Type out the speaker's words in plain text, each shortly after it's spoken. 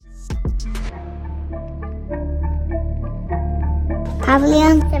Probably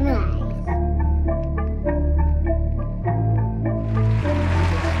uncivilized.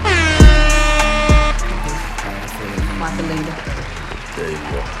 There you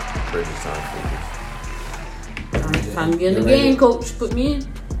go. Perfect time for this. Time to get in the game, coach. Put me in.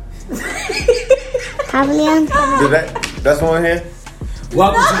 Probably uncivilized. That's one here?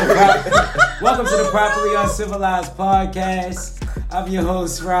 Welcome to the Properly Uncivilized podcast. I'm your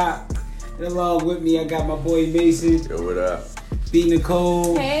host, Rock. And along with me, I got my boy Mason. Yo, what up? B.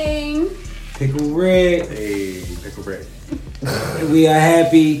 Nicole. Hey. Pickle Red. Hey, Pickle Red. And we are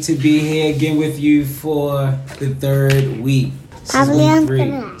happy to be here again with you for the third week.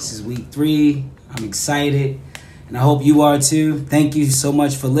 This is week 3. I'm excited. And I hope you are too. Thank you so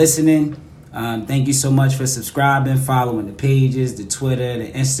much for listening. Thank you so much for subscribing, following the pages, the Twitter,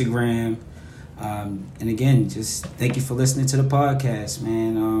 the Instagram. And again, just thank you for listening to the podcast,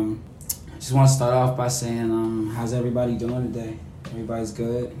 man. I just want to start off by saying, how's everybody doing today? Everybody's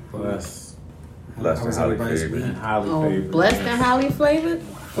good? Blessed How was everybody's week? Blessed and highly flavored?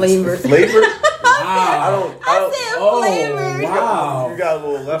 Flavored. Flavored? Wow. I said flavored. Wow. You got a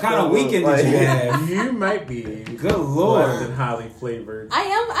little left. What kind of weekend did you have? You might be. Good Lord. Blessed and highly flavored.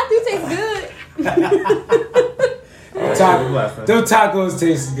 I do taste good. Those tacos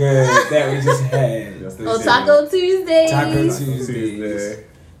taste good that we just had. Taco Tuesdays. Taco Tuesdays.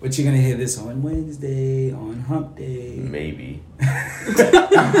 But you're gonna hear this on Wednesday, on Hump Day. Maybe.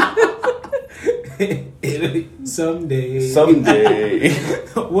 Someday.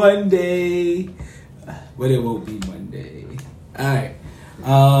 One day. But it won't be Monday. Alright.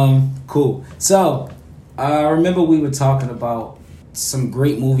 Cool. So, remember we were talking about some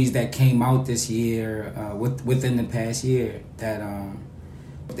great movies that came out this year, within the past year, that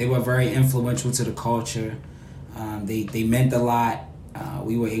they were very influential to the culture. They meant a lot.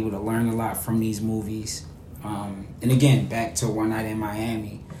 We were able to learn a lot from these movies. And again, back to One Night in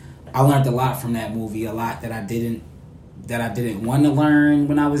Miami, I learned a lot from that movie, a lot that I didn't want to learn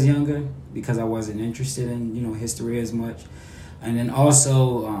when I was younger because I wasn't interested in, history as much. And then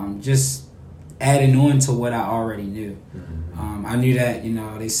also just adding on to what I already knew. I knew that,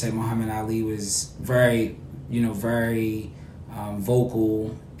 they said Muhammad Ali was very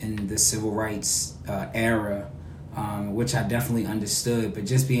vocal in the civil rights era, which I definitely understood. But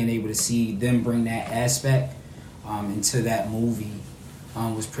just being able to see them bring that aspect into that movie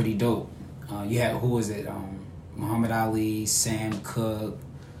was pretty dope. You had, who was it? Muhammad Ali, Sam Cooke,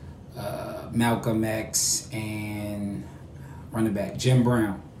 Malcolm X, and running back Jim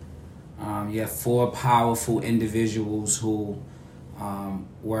Brown. You have 4 powerful individuals who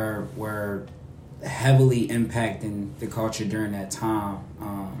were heavily impacting the culture during that time,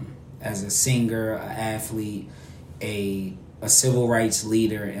 as a singer, an athlete, a civil rights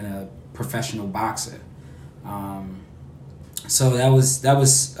leader, and a professional boxer. So that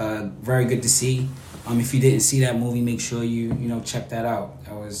was very good to see. If you didn't see that movie, make sure you check that out.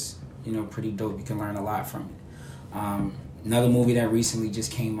 That was pretty dope. You can learn a lot from it. Another movie that recently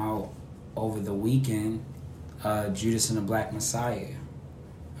just came out over the weekend, Judas and the Black Messiah.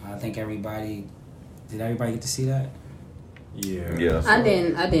 I think did everybody get to see that? Yeah. I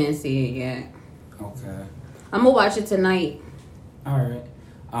didn't see it yet. Okay. I'm gonna watch it tonight. All right.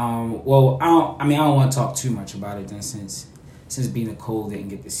 Well, I don't want to talk too much about it then, since B. Nicole didn't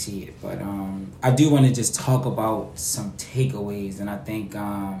get to see it. But I do want to just talk about some takeaways, and I think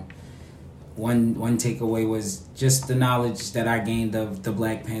one takeaway was just the knowledge that I gained of the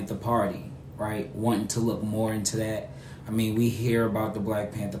Black Panther Party, right? Wanting to look more into that. I mean, we hear about the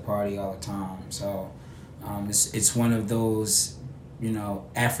Black Panther Party all the time, so it's one of those,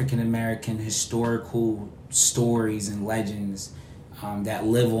 African American historical stories and legends that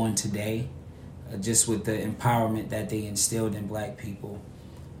live on today, just with the empowerment that they instilled in Black people.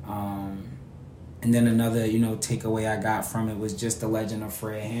 And then another, takeaway I got from it was just the legend of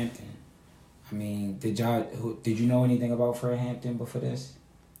Fred Hampton. I mean, did you know anything about Fred Hampton before this?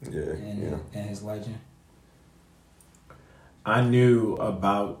 Yeah. And his legend? I knew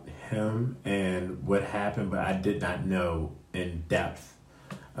about him and what happened, but I did not know in depth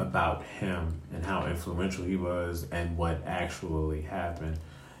about him and how influential he was and what actually happened.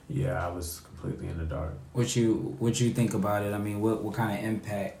 Yeah, I was completely in the dark. What you think about it? I mean, what kind of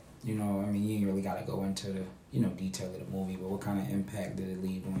impact? You ain't really got to go into the detail of the movie, but what kind of impact did it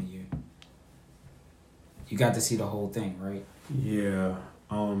leave on you? You got to see the whole thing, right? Yeah.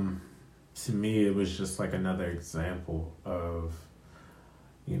 To me, it was just like another example of,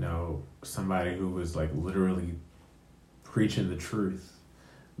 somebody who was like literally preaching the truth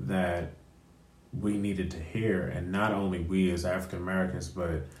that we needed to hear. And not only we as African Americans,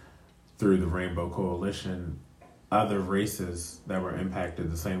 but through the Rainbow Coalition, other races that were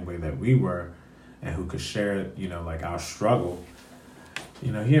impacted the same way that we were, and who could share, like our struggle.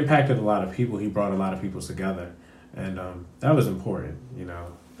 He impacted a lot of people. He brought a lot of people together, and that was important.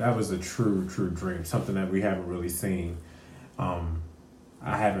 That was a true dream, something that we haven't really seen.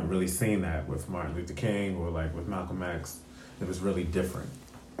 I haven't really seen that with Martin Luther King or like with Malcolm X. It was really different.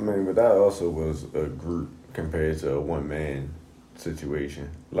 I mean, but that also was a group compared to a one-man situation.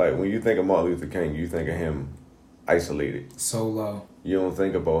 Like, when you think of Martin Luther King, you think of him isolated. Solo. You don't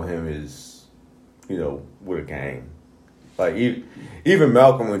think about him as, with a gang. Like, even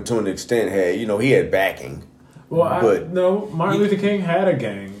Malcolm, to an extent, had, he had backing. Well, no, Martin Luther King had a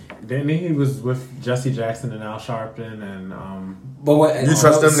gang. Didn't he? He was with Jesse Jackson and Al Sharpton and But what you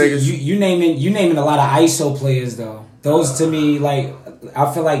trust them niggas? You naming a lot of ISO players though. Those to me, like,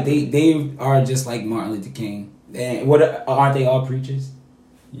 I feel like they are just like Martin Luther King. And aren't they all preachers?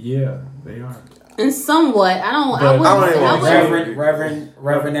 Yeah, they are. And somewhat, I wouldn't.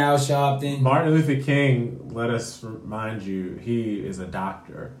 Reverend Al Sharpton. Martin Luther King, let us remind you, he is a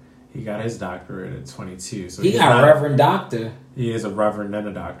doctor. He got his doctorate at 22. So he got a Reverend Doctor. He is a reverend and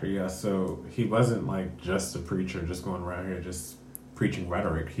a doctor, yeah. So he wasn't like just a preacher, just going around here just preaching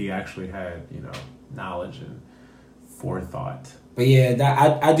rhetoric. He actually had, knowledge and forethought. But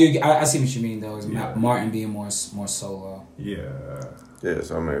yeah, I see what you mean though. Is Martin being more solo. Yeah. Yeah,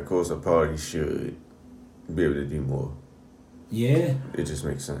 so I mean, of course, a party should be able to do more. Yeah. It just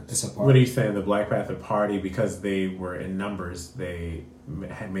makes sense. It's a party. What are you saying? The Black Panther Party, because they were in numbers, they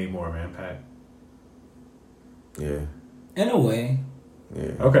had made more of an impact? Yeah. In a way.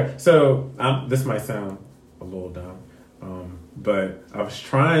 Yeah. Okay, so this might sound a little dumb, but I was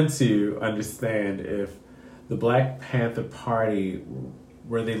trying to understand if the Black Panther Party,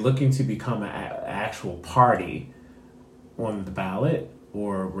 were they looking to become an actual party on the ballot,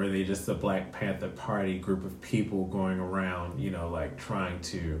 or were they just a Black Panther Party group of people going around, like trying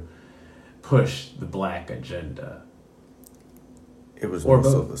to push the black agenda? It was Or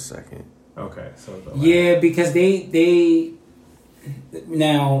also both. the second. Okay, so Yeah, because they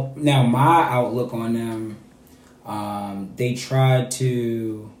now my outlook on them, they tried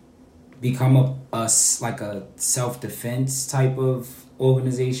to become a self-defense type of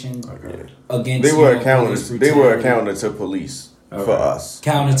organization against. They were police counter to police for us.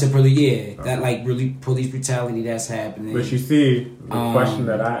 Counter to police, that like really police brutality that's happening. But you see the question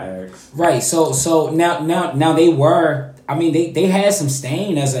that I asked. Right. So now they were. I mean, they had some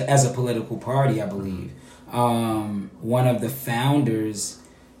stain as a political party, I believe. One of the founders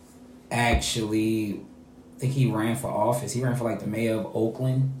actually, I think he ran for office. He ran for like the mayor of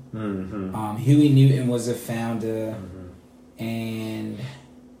Oakland. Mm-hmm. Huey Newton was a founder, and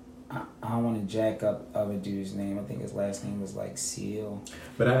I don't want to jack up other dude's name. I think his last name was like Seal.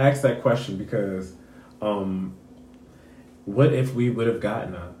 But I asked that question because, what if we would have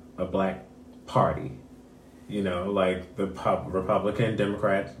gotten a black party? Like the Republican,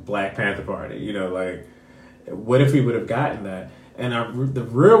 Democrat, Black Panther Party. Like, what if we would have gotten that? And the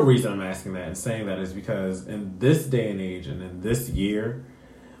real reason I'm asking that and saying that is because in this day and age and in this year,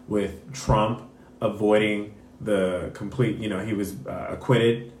 with Trump avoiding the complete, he was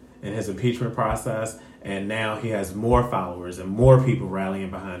acquitted in his impeachment process, and now he has more followers and more people rallying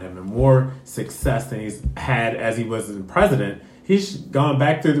behind him and more success than he's had as he was as president. He's gone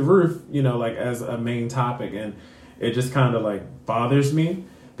back through the roof, like as a main topic, and it just kind of like bothers me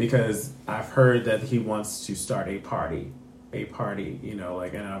because I've heard that he wants to start a party, and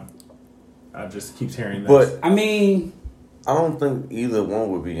I just keep hearing this. But I mean, I don't think either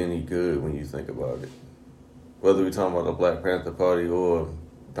one would be any good when you think about it. Whether we're talking about the Black Panther Party or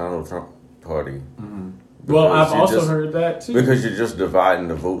Donald Trump Party. Mm-hmm. Well, I've also heard that too. Because you're just dividing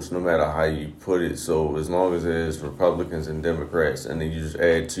the votes no matter how you put it. So as long as there's Republicans and Democrats, and then you just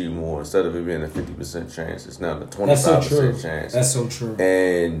add two more, instead of it being a 50% chance, it's now the 25% chance. That's so true.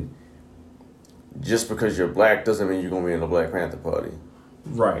 And just because you're black doesn't mean you're going to be in the Black Panther Party.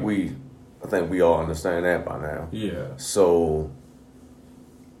 Right. I think we all understand that by now. Yeah. So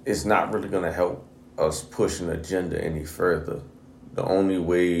it's not really going to help us push an agenda any further. The only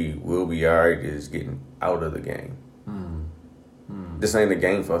way we'll be alright is getting out of the game. This ain't a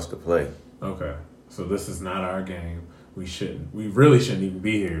game for us to play. Okay. So this is not our game. We really shouldn't even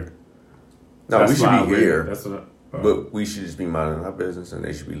be here. No, That's we should be here. That's what. But we should just be minding our business, and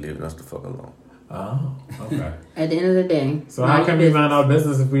they should be leaving us the fuck alone. Oh, okay. At the end of the day. So how can we mind our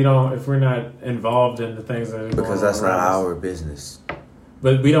business if we're not involved in the things that are going on? Because that's not around us? our business.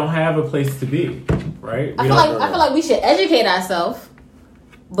 But we don't have a place to be, right? I feel like we should educate ourselves,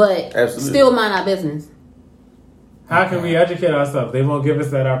 but Absolutely. still mind our business. How can we educate ourselves? They won't give us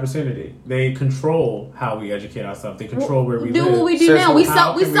that opportunity. They control how we educate ourselves. They control where we do live. what we do So now. We how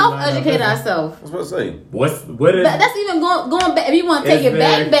can we self line up educate business? ourselves. I was about to say. What is? That's even going back. If you want to take Is it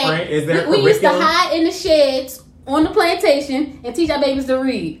there back. is there We used to curriculum? hide in the sheds on the plantation and teach our babies to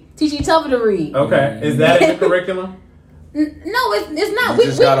read. Teach each other to read. Okay, is that in the curriculum? No, it's not. You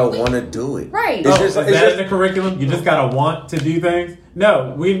just gotta want to do it. Right. It's Oh, just, is that in the curriculum? You just gotta want to do things.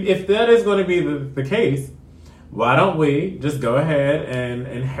 No, if that is going to be the case, why don't we just go ahead and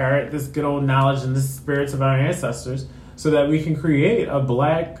inherit this good old knowledge and the spirits of our ancestors so that we can create a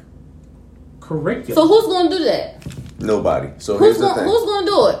black curriculum? So who's going to do that? nobody. So Who's here's the thing. going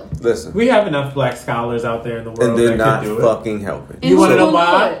to do it? Listen, We have enough black scholars out there in the world and they're that not can do it. fucking helping. And You want to who's know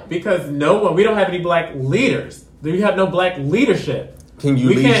gonna why? do it? Because no one. We don't have any black leaders. We have no black leadership. Can you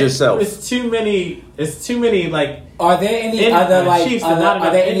We lead can't- yourself? It's too many. It's too many. Like Are there any In- other like Chiefs, other, not are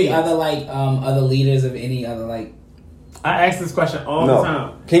enough there any Indians. other like other leaders of any other like I ask this question all No. the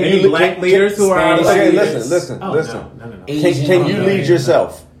time. Can Any you- black can- leaders who are Spanish black Okay, leaders? listen. Oh, listen. No. Asian? Can you Oh, lead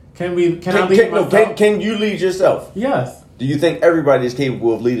yourself? Can we? Can I Can, lead can, no, myself? can you lead yourself? Yes. Do you think everybody is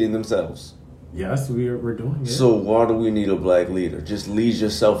capable of leading themselves? Yes, we're doing it. So why do we need a black leader? Just lead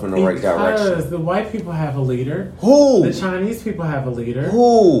yourself in the right direction. Because the white people have a leader. Who? The Chinese people have a leader.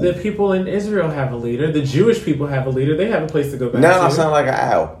 Who? The people in Israel have a leader. The Jewish people have a leader. They have a place to go back Now to. I sound like an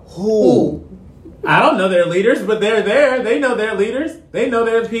owl. Who? I don't know their leaders, but they're there. They know their leaders. They know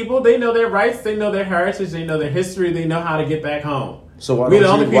their people. They know their rights. They know their heritage. They know their history. They know how to get back home. So why We're the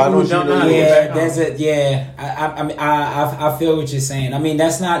don't only you? Why people who don't you? don't know how to lead? get Yeah, back there's home. a yeah. I mean I feel what you're saying. I mean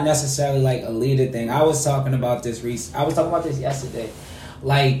that's not necessarily like a leader thing. I was talking about this yesterday.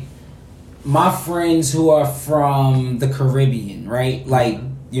 Like my friends who are from the Caribbean, right? Like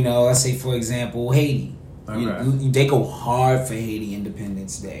let's say for example Haiti. Okay. They go hard for Haiti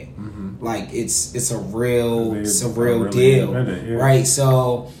Independence Day. Mm-hmm. Like it's a real Really deal, independent, yeah. right?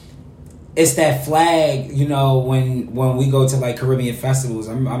 So it's that flag, when we go to like Caribbean festivals.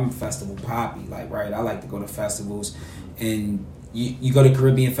 I'm a festival poppy, like right. I like to go to festivals, and you go to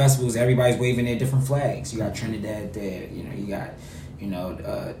Caribbean festivals. Everybody's waving their different flags. You got Trinidad there. You got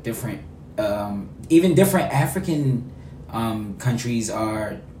different, even different African countries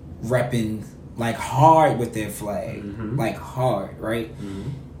are repping like hard with their flag, like hard, right?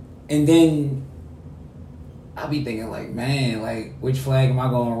 And then I be thinking like, man, like which flag am I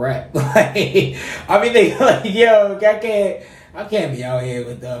gonna rep? Like I be thinking like, yo, I can't be out here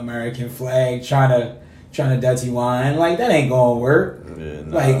with the American flag trying to dirty wine. Like that ain't gonna work. Yeah,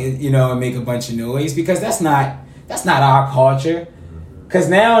 nah. Like and make a bunch of noise because that's not our culture. Cause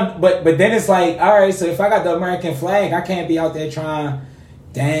now, but then it's like, all right, so if I got the American flag, I can't be out there trying to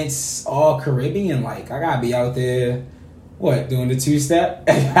dance all Caribbean like. I gotta be out there, doing the two-step?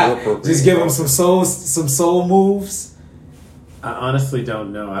 Just give them some soul moves. I honestly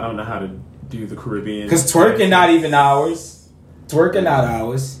don't know. I don't know how to do the Caribbean. Cause twerking not even ours. Twerking not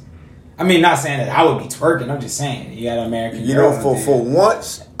ours. I mean, not saying that I would be twerking. I'm just saying you got an American. girl out there. for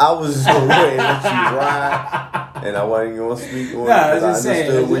once, I was just gonna let you ride, and I wasn't gonna speak on it. No, I'm 'cause I just saying.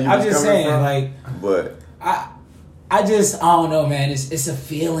 understood where you I'm was just coming saying, from. like, But I don't know, man. It's a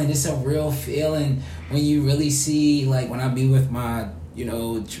feeling. It's a real feeling when you really see, like, when I be with my,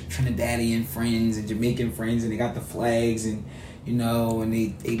 Trinidadian friends and Jamaican friends, and they got the flags, and and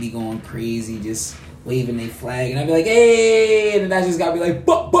they be going crazy, just waving their flag, and I be like, hey, and then I just gotta be like,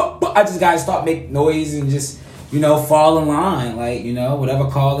 but I just gotta start making noise and just fall in line, like whatever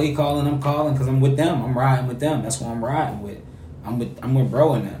call they calling, I'm calling because I'm with them. I'm riding with them. That's who I'm riding with. I'm with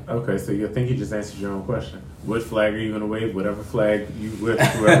bro in that. Okay, so you think you just answered your own question. What flag are you gonna wave? Whatever flag you with,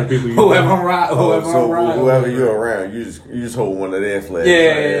 whoever people you Whoever with. I'm riding, whoever you're around, you just hold one of their flags.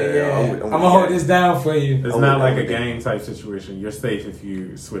 Yeah. I'm I'm gonna hold this down for you. It's I'm not with- like I'm a with gang type situation. You're safe if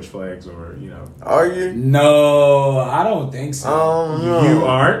you switch flags or Are you? No, I don't think so. You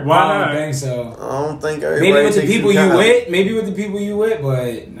aren't. Why I not? don't think so. I don't think everybody Maybe with the takes people into you account. with,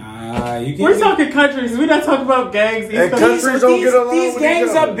 but nah, you can't. We're talking countries. We're not talking about gangs. Each And country- countries don't get along These with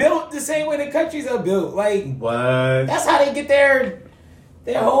gangs each other. are built the same way the countries are built. Like What? that's how they get their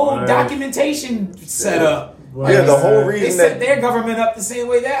whole What? documentation set up. What? Yeah, the whole They reason set that their government up the same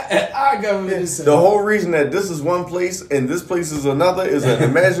way that our government is set the up. whole reason that this is one place and this place is another is an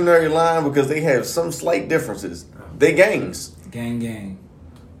imaginary line because they have some slight differences. They gangs. Gang.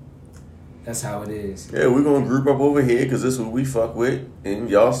 That's how it is. Yeah, we're gonna group up over here because this is what we fuck with, and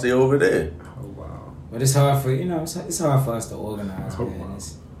y'all stay over there. Oh wow. But it's hard for it's hard for us to organize, Oh, man. wow.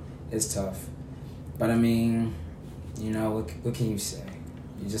 It's tough. But I mean, what can you say?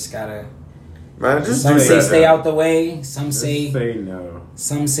 You just gotta Man, just Some do say that stay now. out the way. Some Just say no.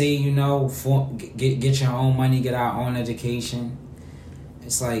 Some say, get your own money, get our own education.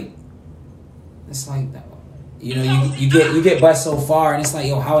 It's like, you get bused so far, and it's like,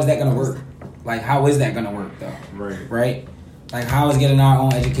 yo, how is that gonna work? Like, how is that gonna work though? Right? Like, how is getting our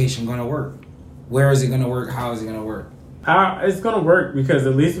own education gonna work? Where is it gonna work? How is it gonna work? It's gonna work because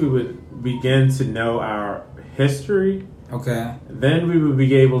at least we would begin to know our history. Okay. Then we would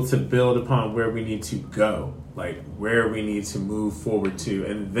be able to build upon where we need to go, like where we need to move forward to.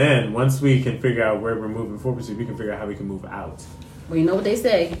 And then once we can figure out where we're moving forward to, we can figure out how we can move out. Well, you know what they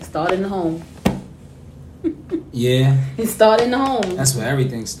say. Start in the home. Yeah. Start in the home. That's where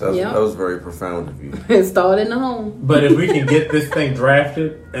everything starts. Yeah. That was very profound of you. Start in the home. But if we can get this thing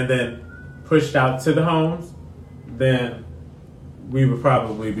drafted and then pushed out to the homes, then we would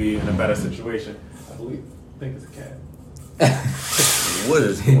probably be in a better situation. I think it's a cat. What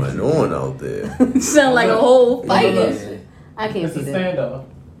is going on out there? Sound like a whole fight. Yeah. I can't It's see a that. standoff.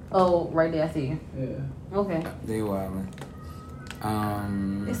 Oh, right there. I see you. Yeah. Okay. They wildin'.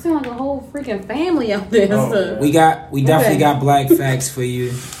 It sounds like a whole freaking family out there. Oh, so. yeah. We definitely got black facts for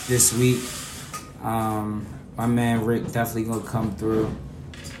you this week. My man Rick definitely gonna come through.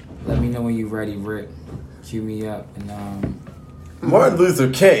 Let me know when you ready, Rick. Cue me up and Martin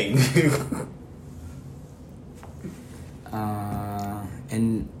Luther King.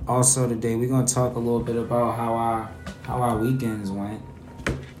 and also today we're gonna talk a little bit about how our weekends went.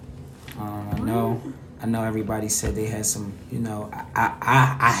 I know everybody said they had some,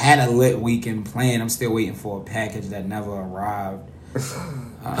 I had a lit weekend planned. I'm still waiting for a package that never arrived.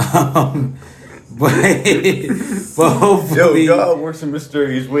 But hopefully, Yo, God works in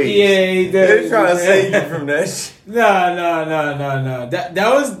mysterious ways. Yeah, he does. They're trying to save you from that shit. No. That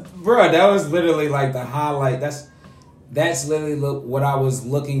was, bro. That was literally like the highlight. That's literally what I was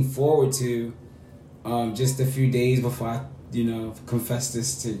looking forward to. Just a few days before I, confess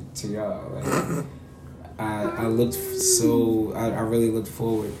this to y'all. Like, I really looked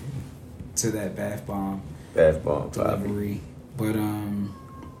forward to that bath bomb delivery. But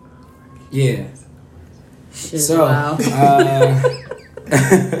yeah. Shit So, wow.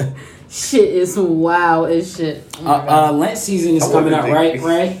 Shit is wild as shit. Oh my God. Lent season is coming up, right,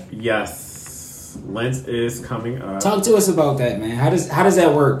 Ray? Yes. Lent is coming up. Talk to us about that, man. How does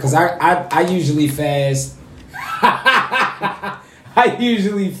that work? Because I usually fast. I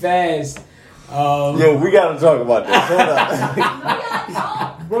usually fast. Yo, we gotta talk about this. Hold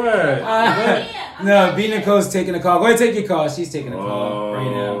up. What? No, B Nicole's taking a call. Go ahead, take your call. She's taking a call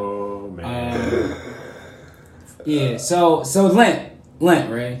right now. Oh, man. Yeah. So Lent,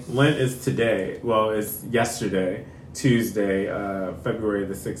 right? Lent is today. Well, it's yesterday, Tuesday, February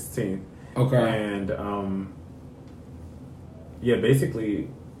the 16th. Okay. And basically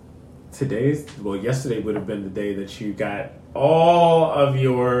yesterday would have been the day that you got all of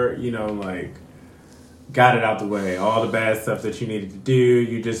your, got it out the way. All the bad stuff that you needed to do.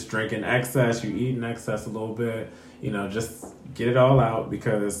 You just drink in excess. You eat in excess a little bit. Just get it all out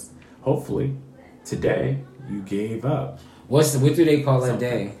because hopefully today you gave up. What do they call that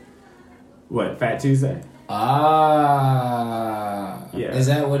day? What, Fat Tuesday? Yeah. Is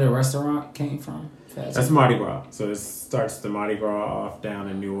that where the restaurant came from? That's Mardi Gras. So it starts the Mardi Gras off down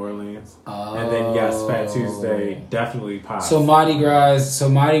in New Orleans. And then yes, Fat Tuesday definitely pops. So Mardi Gras is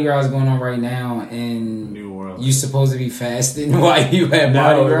going on right now in New Orleans. You supposed to be fasting while you have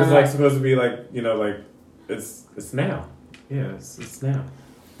Mardi No, Gras? it was supposed to be it's now. Yeah, it's now.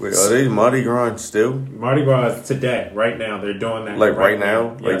 Wait, are they Mardi Gras still? Mardi Gras is today, right now. They're doing that. Like right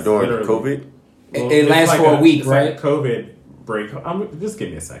now? Yes, Like during literally. COVID? Well, It lasts for a week, it's right? Like a COVID break. Just give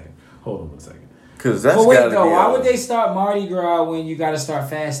me a second. Hold on 1 second. Because that's But wait, gotta though, be why out. would they start Mardi Gras when you got to start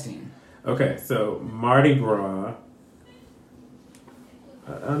fasting? Okay, so Mardi Gras.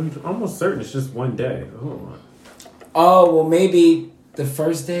 I'm almost certain it's just one day. Hold on. Oh, well, maybe the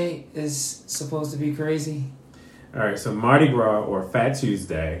first day is supposed to be crazy. All right, so Mardi Gras or Fat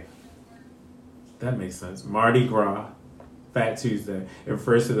Tuesday. That makes sense. Mardi Gras, Fat Tuesday. It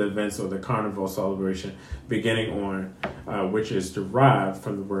refers to the events or the carnival celebration beginning on, which is derived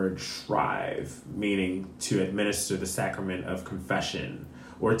from the word shrive, meaning to administer the sacrament of confession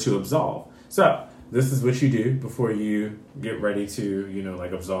or to absolve. So this is what you do before you get ready to,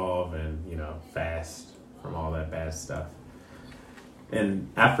 absolve and, fast from all that bad stuff.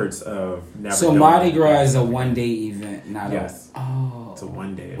 And efforts of never. So Mardi Gras is a one-day event, not Yes. Oh. It's a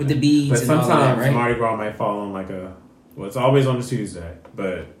one day. With the beads but and all sometimes that, right? Mardi Gras might fall on it's always on a Tuesday,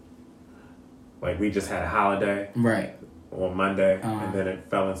 but we just had a holiday. Right. on Monday, and then it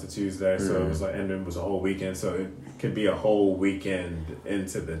fell into Tuesday. So it was like, and then it was a whole weekend. So it could be a whole weekend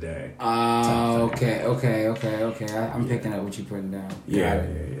into the day. Okay. I'm picking up what you're putting down. Yeah.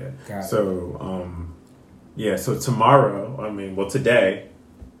 Got it. So, so tomorrow, today,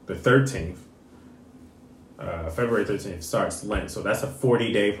 the 13th, February 13th starts Lent. So that's a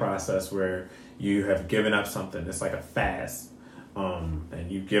 40-day process where you have given up something. It's like a fast,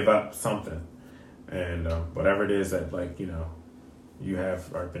 and you give up something. And whatever it is that, you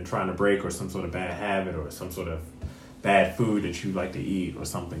have or been trying to break, or some sort of bad habit, or some sort of bad food that you like to eat or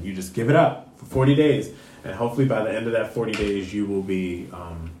something, you just give it up for 40 days. And hopefully by the end of that 40 days, you will be,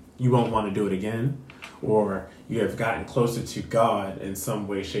 you won't want to do it again, or you have gotten closer to God in some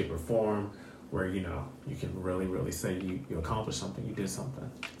way, shape, or form, where, you can really, really say you accomplished something, you did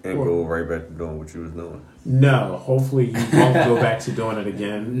something. And go right back to doing what you was doing. No, hopefully you won't go back to doing it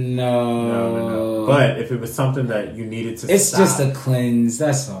again. No. But if it was something that you needed to it's stop, just a cleanse,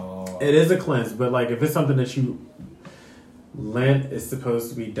 that's all. It is a cleanse, but if it's something that Lent is supposed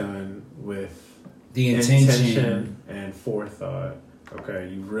to be done with the intention and forethought. Okay,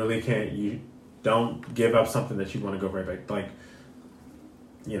 you really can't. You don't give up something that you want to go right back.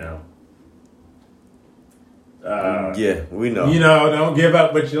 Yeah, we know. Don't give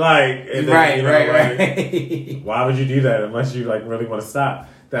up what you like. And then, Right. Why would you do that unless you really want to stop?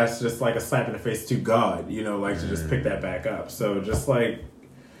 That's just like a slap in the face to God. To just pick that back up. So just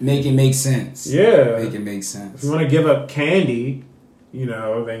make it make sense. Yeah, make it make sense. If you want to give up candy,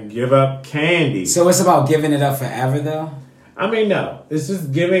 then give up candy. So it's about giving it up forever, though? No. It's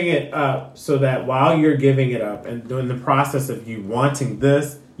just giving it up so that while you're giving it up and doing the process of you wanting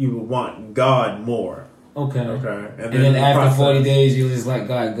this, you will want God more. Okay. And then after 40 days, you just let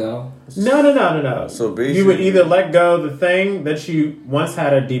God go? No. So basically, you would either let go the thing that you once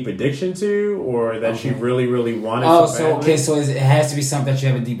had a deep addiction to, or that you really, really wanted. So it has to be something that you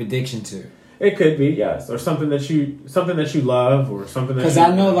have a deep addiction to. It could be, yes, or something that you love, or something that. Because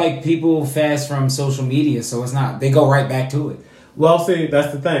I know people fast from social media, so it's not. They go right back to it. Well, see,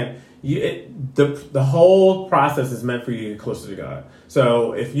 that's the thing. The whole process is meant for you to get closer to God.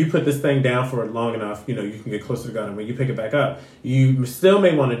 So if you put this thing down for long enough, you can get closer to God. And when you pick it back up, you still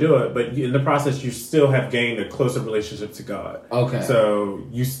may want to do it, but in the process, you still have gained a closer relationship to God. Okay. So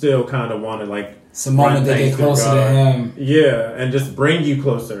you still kind of want to some moment they get closer to Him. Yeah, and just bring you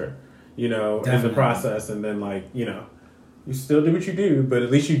closer, Definitely. in the process. And then you still do what you do, but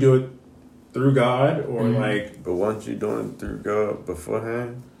at least you do it through God, or But once you're doing it through God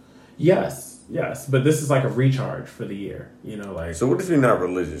beforehand? Yes, but this is like a recharge for the year, So what if you're not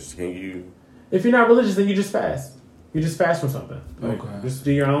religious? Can you? If you're not religious, then you just fast. You just fast from something. Okay. Just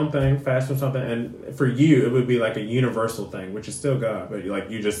do your own thing, fast from something, and for you, it would be like a universal thing, which is still God, but it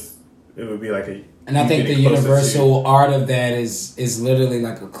would be like a. And I think the universal art of that is literally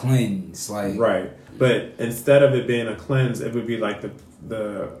like a cleanse, right. But instead of it being a cleanse, it would be like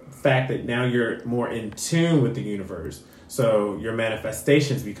the fact that now you're more in tune with the universe. So your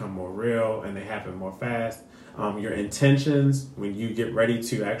manifestations become more real and they happen more fast. Your intentions, when you get ready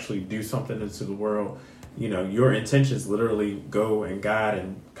to actually do something into the world, your intentions literally go and guide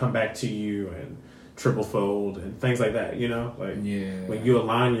and come back to you and triple fold and things like that, when you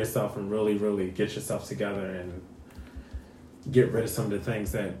align yourself and really, really get yourself together and get rid of some of the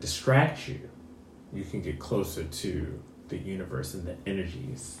things that distract you, you can get closer to the universe and the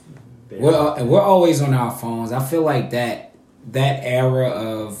energies. We're always on our phones. I feel like that era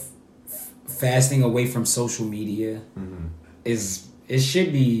of fasting away from social media it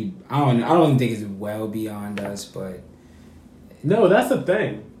should be. I don't think it's well beyond us, but no, that's the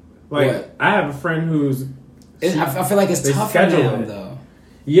thing. I have a friend who's. I feel like it's tougher now, though.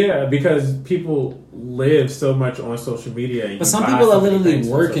 Yeah, because people live so much on social media. But some people are literally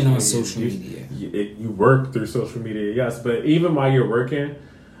working on social media. You work through social media, yes. But even while you're working,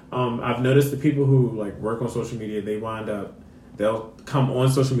 I've noticed the people who work on social media, they'll come on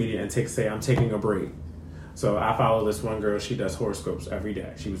social media and say, I'm taking a break. So I follow this one girl, she does horoscopes every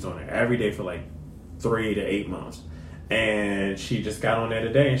day. She was on it every day for 3 to 8 months. And she just got on there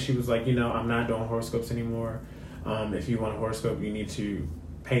today and she was like, I'm not doing horoscopes anymore. If you want a horoscope, you need to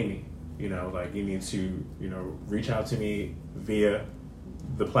pay me. You need to, reach out to me via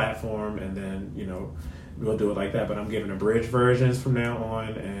the platform and then, we'll do it like that. But I'm giving abridged versions from now on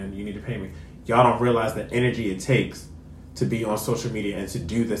and you need to pay me. Y'all don't realize the energy it takes to be on social media and to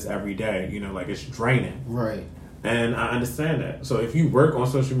do this every day. It's draining. Right. And I understand that. So if you work on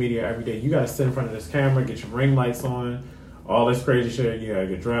social media every day, you got to sit in front of this camera, get your ring lights on, all this crazy shit. You got to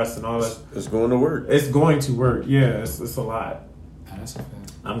get dressed and all that. It's going to work. It's going to work. Yeah, it's a lot. That's a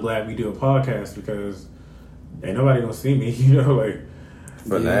fact. I'm glad we do a podcast because ain't nobody gonna see me, you know, like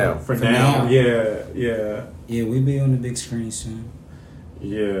For now. For now. Yeah. Yeah, we be on the big screen soon.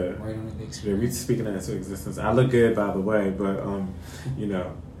 Yeah. Right on the big Yeah, screen. we speaking that into existence. I look good, by the way, but you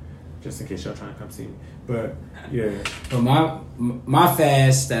know, just in case y'all trying to come see me. But yeah. But my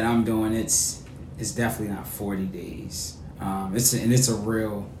fast that I'm doing, it's definitely not 40 days. It's a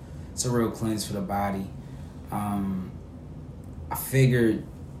real cleanse for the body. I figured,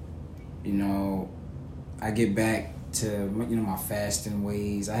 you know, I get back to, you know, my fasting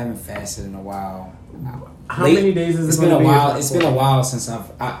ways. I haven't fasted in a while. How many days is it It's gonna been a be? while. It's been a while since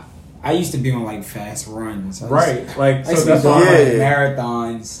I used to be on like fast runs. Right. Like, I used so to that's be doing why. like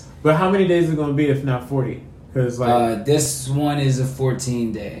marathons. But how many days is it gonna be if not 40? Because like, This one is a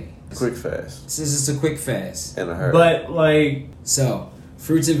 14-day. Quick fast. This is just a quick fast. In a hurry. but like, So,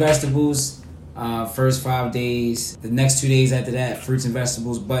 fruits and vegetables, first 5 days. The next 2 days after that, fruits and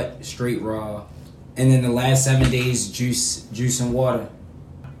vegetables, but straight raw. And then the last 7 days, juice and water.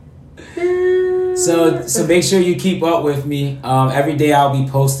 So make sure you keep up with me. Every day I'll be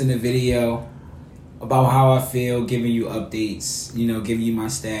posting a video about how I feel, giving you updates, you know, giving you my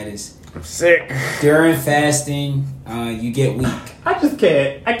status. I'm sick. During fasting, you get weak. I just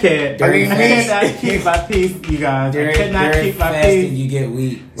can't. I can't. During I cannot keep my peace, you guys. I cannot during keep my fasting, peace. you get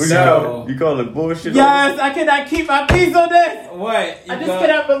weak. No. You call it bullshit? Yes, I cannot keep my peace on this. What? I just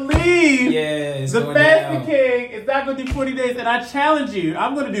cannot believe it's the going fasting down. king is not going to do 40 days, and I challenge you.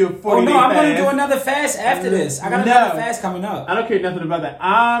 I'm going to do a 40 Oh no, day I'm fast. gonna do another fast after this. I got No. another fast coming up. I don't care nothing about that.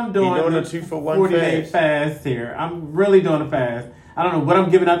 I'm doing doing the a 2-for-1 40-day fast. fast here. I'm really doing a fast. I don't know what I'm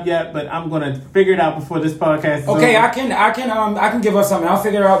giving up yet, but I'm going to figure it out before this podcast is Okay, over. I can give up something. I'll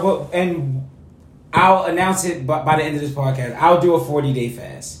figure it out, and I'll announce it by the end of this podcast. I'll do a 40-day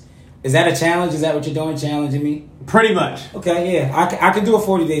fast. Is that a challenge? Is that what you're doing? Challenging me? Pretty much. Okay, yeah, I can do a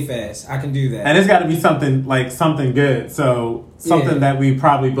 40-day fast. I can do that. And it's got to be something good. So something Yeah. that we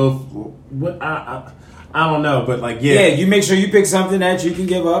probably both. I don't know, but like Yeah, you make sure you pick something that you can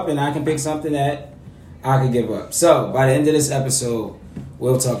give up, and I can pick something that I can give up. So by the end of this episode,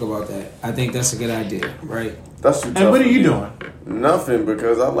 we'll talk about that. I think that's a good idea, right? That's too tough. And what are for you me. doing? Nothing,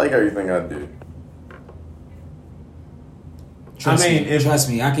 because I like everything I do. Trust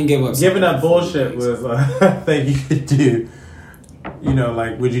me, I can give up. Giving something up for 40 bullshit days. was a thing you could do. You know,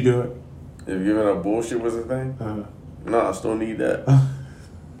 like, would you do it? If giving up bullshit was a thing, no, I still need that.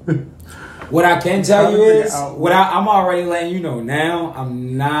 What I can tell Trying you to figure is, out I'm already letting you know now,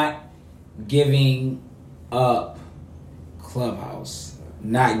 I'm not giving up Clubhouse.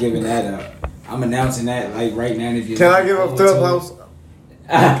 Not giving that up. I'm announcing that like right now. If you Can I give up Clubhouse?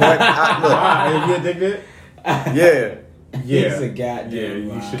 Are you addicted? Yeah. Yeah. He's a goddamn Yeah, you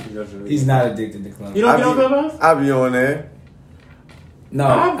lie. should be definitely. He's not addicted to Clubhouse. You don't get on Clubhouse? I be on there. No,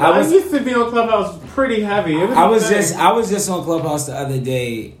 I used to be on Clubhouse pretty heavy. It was I a was just on Clubhouse the other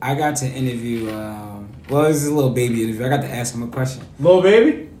day. I got to interview. It was a little baby interview. I got to ask him a question. Little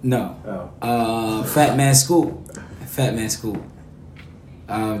baby? No, Oh. Fat Man Scoop.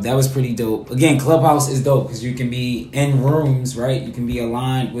 That was pretty dope. Again, Clubhouse is dope because you can be in rooms, right? You can be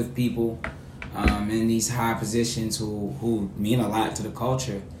aligned with people in these high positions who mean a lot to the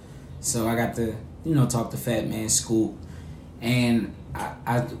culture. So I got to, talk to Fat Man Scoop. And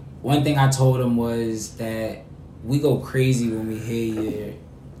I one thing I told him was that we go crazy when we hear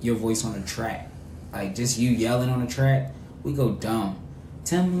your voice on a track. Like just you yelling on a track, we go dumb.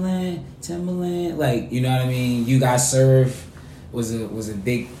 Timbaland, like, you know what I mean? You Got Served was a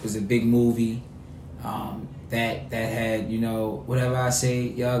big movie that had, whatever I say,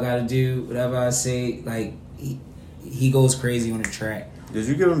 y'all gotta do, whatever I say, like he goes crazy on the track. Did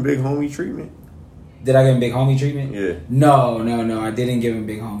you give him big homie treatment? Did I give him big homie treatment? Yeah. No, I didn't give him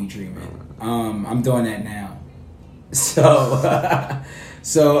big homie treatment. I'm doing that now. So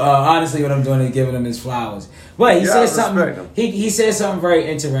honestly, what I'm doing is giving him his flowers. But he said something. He said something very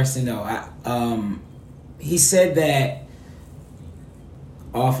interesting though. He said that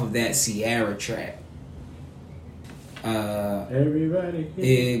off of that Ciara track.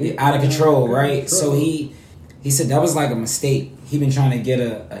 Everybody Out of control, right? So he said that was like a mistake. He been trying to get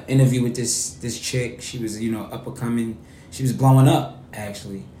an interview with this chick. She was up and coming. She was blowing up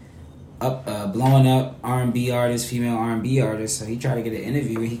actually, blowing up R&B artist, female R&B artist. So he tried to get an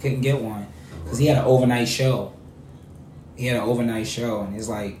interview and he couldn't get one because he had an overnight show. And it's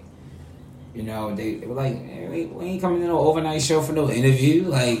like, they were like, hey, we ain't coming to no overnight show for no interview.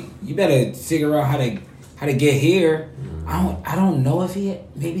 Like, you better figure out how to get here. I don't know if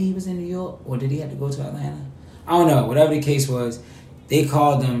maybe he was in New York or did he have to go to Atlanta? I don't know. Whatever the case was, they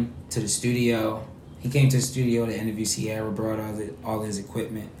called him to the studio. He came to the studio to interview Ciara, brought all his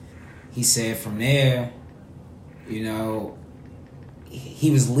equipment. He said from there, you know,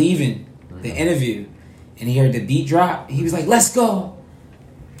 he was leaving the interview, and he heard the beat drop. He was like, "Let's go,"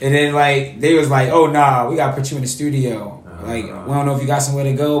 and then like they was like, "Oh nah, we gotta put you in the studio. Like we don't know if you got somewhere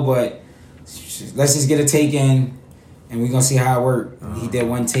to go, but let's just get a take in, and we're gonna see how it worked." He did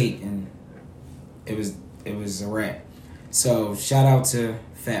one take, and it was a wrap. So shout out to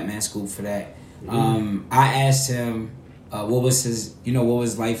Fat Man Scoop for that. I asked him what was his, what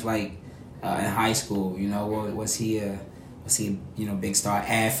was life like in high school. Was he a big star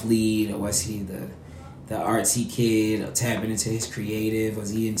athlete, or was he the artsy kid, or tapping into his creative?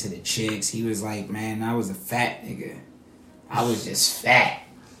 Was he into the chicks? He was like, man, I was a fat nigga. I was just fat.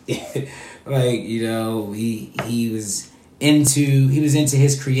 Like, he was into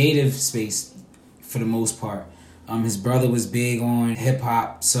his creative space for the most part. His brother was big on hip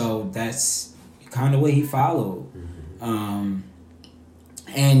hop, so that's kind of what he followed.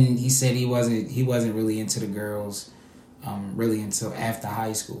 And he said he wasn't really into the girls really until after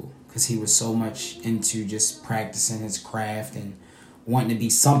high school, because he was so much into just practicing his craft and wanting to be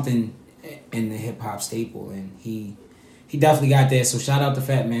something in the hip hop staple, and he definitely got there. So shout out to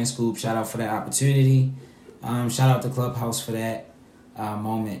Fat Man Scoop. Shout out for that opportunity. Shout out to Clubhouse for that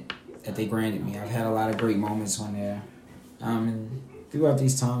moment that they granted me. I've had a lot of great moments on there. And throughout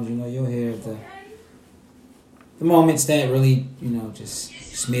these times, you'll hear the moments that really,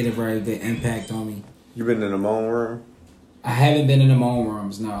 just made a very good impact on me. You been in the Moan Room? I haven't been in the Moan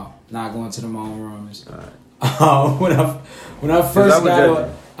Rooms, no. Not going to the Moan Rooms. All right. When I first got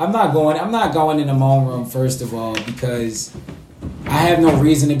on, I'm not going in the Moan Room, first of all, because I have no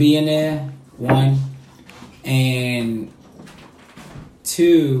reason to be in there, one. And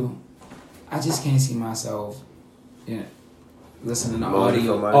two, I just can't see myself listening to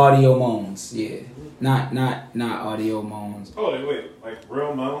audio moans. Yeah. Not audio moans. Oh, wait, like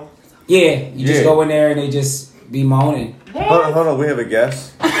real moans? Yeah, you just go in there and they just be moaning. Hold on, we have a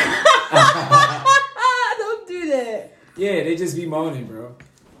guest. Don't do that. Yeah, they just be moaning, bro.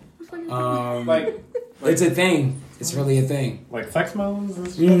 Like it's a thing. It's really a thing. Like sex moans and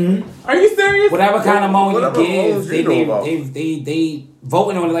stuff? Mm-hmm. Are you serious? Whatever kind of moan you Whatever give, moans you know about. they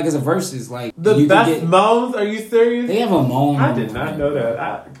voting on it like it's a versus. Like The best moans? Are you serious? They have a moan. I did not know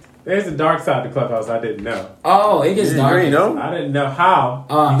that. There's a dark side to Clubhouse I didn't know. Oh, it gets dark. You know? I didn't know how.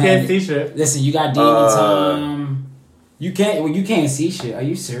 Oh, you man. can't see shit. Listen, you got demon time. You can't see shit. Are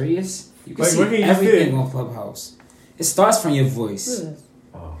you serious? You can Like, what see can you everything see? on Clubhouse. It starts from your voice.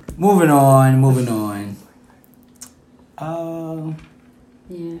 Oh. Moving on.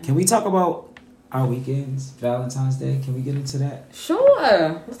 Yeah. Can we talk about our weekends? Valentine's Day. Can we get into that?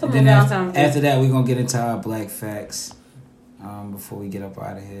 Sure. Let's talk And about then Valentine's Day. after that, we're gonna get into our black facts. Before we get up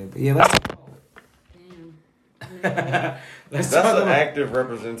out of here, but yeah, let's talk about let's That's talk an about active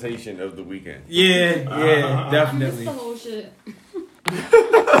representation of the weekend. yeah, definitely. That's the whole shit.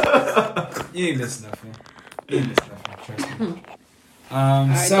 You ain't missed nothing. Trust me.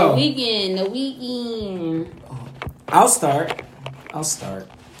 Alright, So the weekend. I'll start.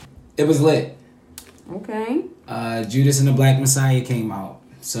 It was lit. Okay. Judas and the Black Messiah came out,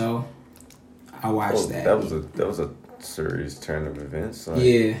 so I watched that. That was a serious turn of events. Like,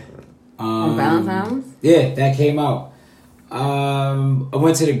 Yeah. On Valentine's? Yeah, that came out. I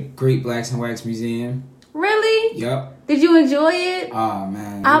went to the Great Blacks and Wax Museum. Really? Yep. Did you enjoy it? Oh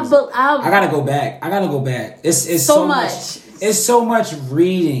man. I gotta go back. It's so much. It's so much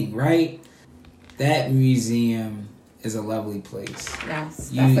reading, right? That museum is a lovely place. That's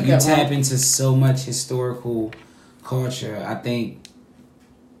a You good tap one. into so much historical culture. I think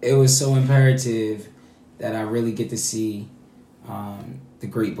it was so imperative that I really get to see the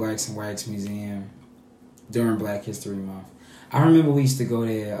Great Blacks and Wax Museum during Black History Month. I remember we used to go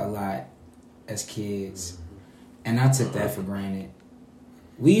there a lot as kids, and I took that for granted.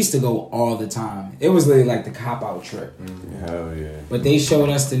 We used to go all the time. It was literally like the cop-out trip. Hell yeah. But they showed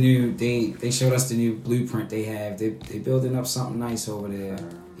us the new blueprint they have. They building up something nice over there.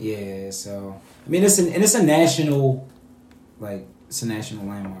 Yeah, so I mean it's a national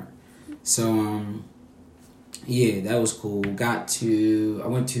landmark. So yeah, that was cool. I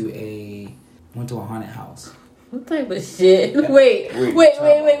went to a haunted house. What type of shit? Wait, right,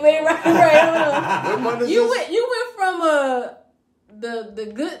 hold on. You went from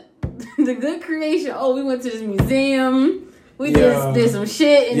the good creation. Oh, we went to this museum. We just did some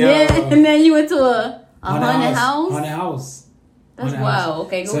shit, and then you went to a haunted house. Haunted house. That's wild.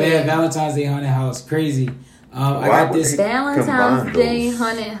 Okay, go so ahead. they had Valentine's Day haunted house. Crazy. I got this Valentine's Day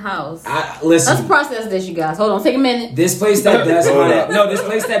haunted house. Listen. Let's process this, you guys. Hold on, take a minute. This place that does this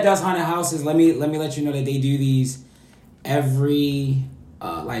place that does haunted houses. Let me let you know that they do these every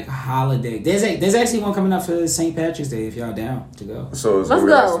like holiday. There's actually one coming up for St. Patrick's Day if y'all down to go. So it's Let's gonna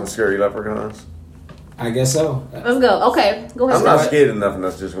be like go. some scary leprechauns. I guess so. Let's go. Okay, go ahead. I'm not Steph. scared of nothing.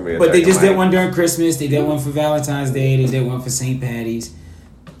 That's just gonna be. But they just did attacking one my during Christmas. They did one for Valentine's Day. They did one for St. Patty's.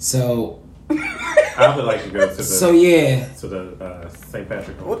 So I would like to go to the yeah, St.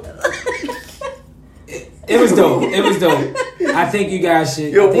 Patrick. it was dope. It was dope. I think you guys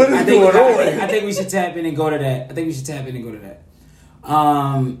should. Yo, what is I think, going I on? think we should tap in and go to that.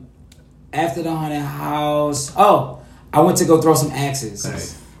 After the haunted house. Oh, I went to go throw some axes.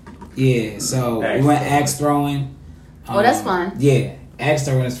 Nice. Yeah, so Axe we went throwing. axe throwing. Oh, that's fun. Yeah, axe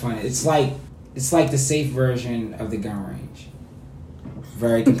throwing is fun. It's like the safe version of the gun range.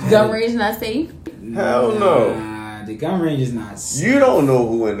 Very competitive. Gun range not safe. Hell no. Nah, the gun range is not safe. You don't know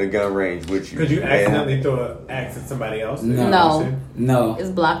who in the gun range with you. Could you man. accidentally throw an axe at somebody else? No. No. It's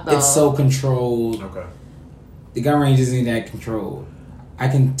blocked off. It's so controlled. Okay. The gun range isn't that controlled. I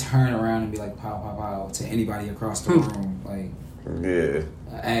can turn around and be like pow pow pow to anybody across the room. Like Yeah.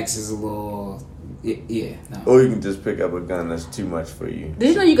 axe is a little yeah. No. Or you can just pick up a gun that's too much for you. Did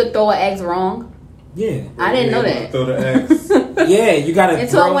you know you could throw an axe wrong? Yeah. I didn't know that. Throw the axe. Yeah, you gotta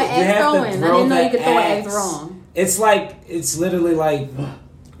Until I throw. went You axe have to throwing. I throw didn't know the you could throw an axe wrong. It's literally like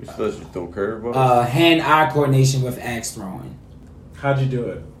You're supposed to throw curveballs. hand-eye coordination with axe throwing. How'd you do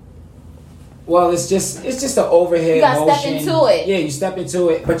it? Well, it's just the overhead You gotta motion. step into it. Yeah, you step into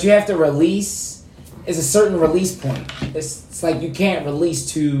it, but you have to release. It's a certain release point. It's like you can't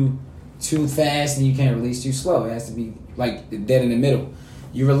release too fast and you can't release too slow. It has to be like dead in the middle.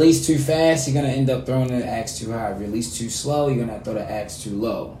 You release too fast, you're gonna end up throwing the axe too high. Release too slow, you're gonna throw the axe too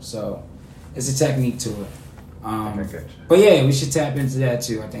low. So it's a technique to it. Okay. But yeah, we should tap into that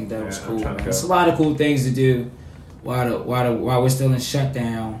too. I think that was Yeah, cool. I'm trying to Man. go. It's a lot of cool things to do while we're still in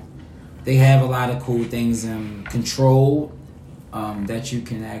shutdown. They have a lot of cool things controlled that you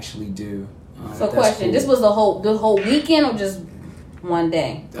can actually do. So that's question: cool. This was the whole weekend or just one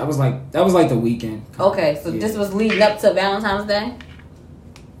day? That was like the weekend. Okay, so Yeah. this was leading up to Valentine's Day.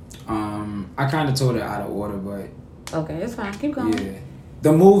 I kind of told it out of order, but Okay, it's fine. Keep going. yeah,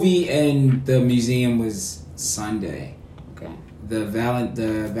 the movie and the museum was Sunday. Okay. The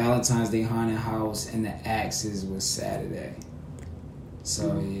Valentine's Day haunted house and the axes was Saturday.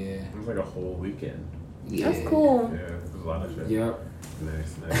 So yeah, It was like a whole weekend. yeah, That's cool. Yeah, it was a lot of shit. Yep.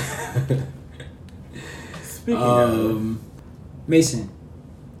 Nice. Speaking of, Mason,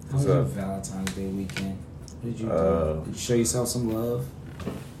 how was What's your up? Valentine's Day weekend? What did you do? Did you show yourself some love?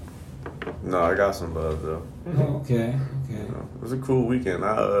 No, I got some love though. Oh, okay. You know, it was a cool weekend.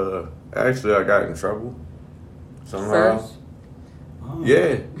 I got in trouble somehow. First? Oh.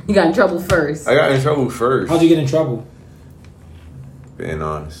 Yeah, You got in trouble first. I got in trouble first. How'd you get in trouble? Being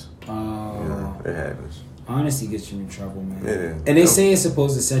honest, Oh, you know, it happens. honesty gets you in trouble, man. Yeah. And they say it's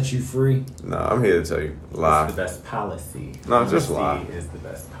supposed to set you free. No, I'm here to tell you, it's lie. the best policy. No, just Honesty lie. is the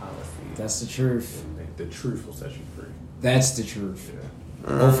best policy. That's the truth. And the truth will set you free. That's the truth. Yeah.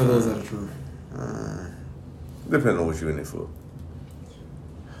 Both of those are the truth. Depending on what you in it for.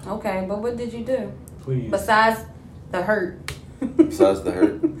 Okay, but what did you do Please. besides the hurt? Besides the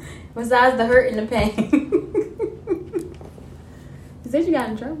hurt. Besides the hurt and the pain. You said you got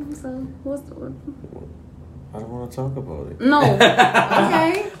in trouble, so what's the I don't want to talk about it. No. Okay.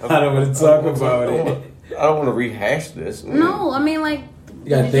 I don't want to talk about it. I don't want to rehash this. No, I mean like You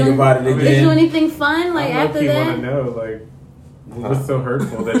gotta did think you- about it Did you do again. anything fun like I after want to that? know, like, what was so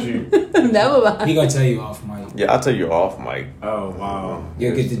hurtful that you? Never mind. He gonna tell you off, Mike. Yeah, I'll tell you off, Mike. Oh wow.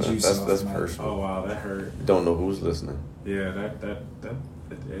 You'll get the That's- juice That's, off, that's Mike. personal. Oh wow, that hurt. Don't know who's listening. Yeah,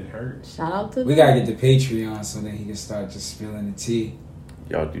 it hurt. Shout out to We them. gotta get the Patreon so then he can start just spilling the tea.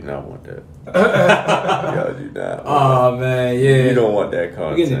 Y'all do not want that. Y'all do not. Oh man, yeah. You don't want that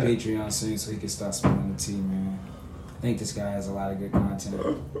We're getting the content. Patreon soon so he can start spilling the tea, man. I think this guy has a lot of good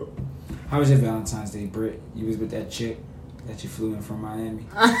content. How was your Valentine's Day, Britt? You was with that chick that you flew in from Miami.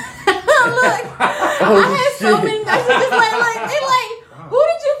 Look, I had so many messages who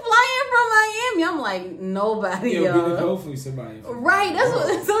did you fly in from Miami? I'm like, nobody, y'all. Hopefully somebody. Right, that's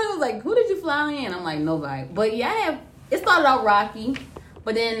what someone was like, who did you fly in? I'm like, nobody. But yeah, it started out rocky.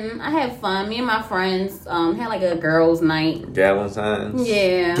 But then I had fun. Me and my friends had like a girls' night. Galentine's.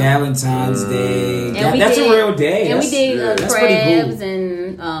 Yeah. Valentine's Day. And we That's did- a real day. And we That's- did yeah, that's pretty cool. crabs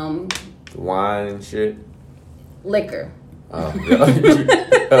and Wine and shit. liquor. Oh,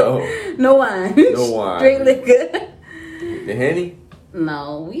 oh. No wine. No wine. Straight liquor. The Henny?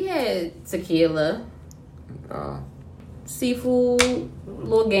 No, we had tequila, Oh. seafood,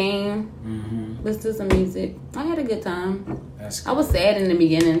 little game. Mhm. Listen to some music. I had a good time. That's I was sad in the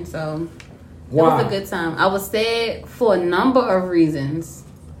beginning, so Why? was a good time. I was sad for a number of reasons.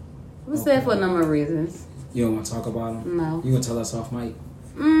 I was sad for a number of reasons. You don't want to talk about them? No. You gonna tell us off mic?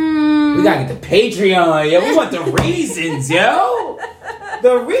 We We gotta get the Patreon, yo. We want the reasons, yo.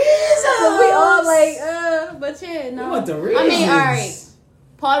 The reasons. We all like, but yeah, no. We want the I reasons. mean, all right.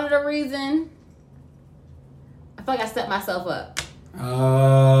 Part of the reason, I feel like I set myself up.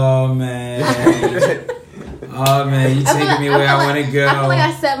 Oh man. Oh man, you taking me where I want to go. I feel like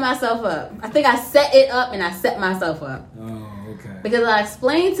I set myself up. I think I set it up and I set myself up. Oh, okay. Because I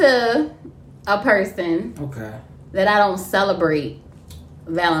explained to a person Okay. that I don't celebrate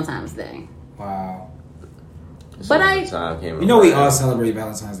Valentine's Day. Wow. So But I- the time came You know we around. all celebrate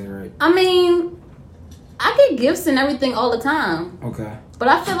Valentine's Day, right? I mean, I get gifts and everything all the time. Okay. But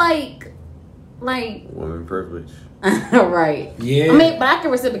I feel like Women privilege. right. Yeah. I mean, but I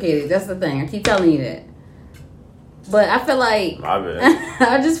can reciprocate it. That's the thing. I keep telling you that. But I feel like My bad.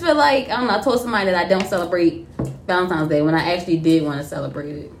 I just feel like I don't know. I told somebody that I don't celebrate Valentine's Day when I actually did want to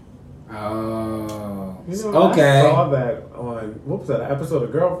celebrate it. Oh. You know, Okay. I saw that on, what was that, an episode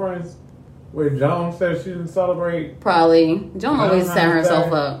of Girlfriends? Where Joan said she didn't celebrate. Probably. Joan always set Valentine's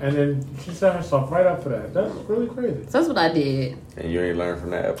herself Day, up. And then she set herself right up for that. That's really crazy. So that's what I did. And you ain't learned from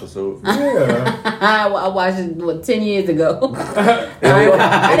that episode. Yeah. I watched it 10 years ago. I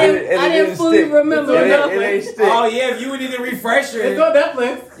I didn't fully remember It ain't- nothing. It ain't stick. Oh yeah, if you would need a refresher, It's on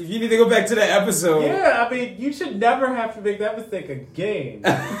Netflix. if you need to go back to that episode. Yeah, I mean, you should never have to make that mistake again.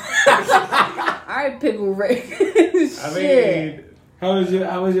 All right, Pickle Rick. I mean, How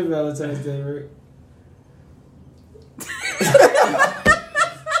was your Valentine's Day, Rick?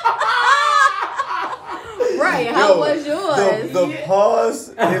 right. How was yours? The pause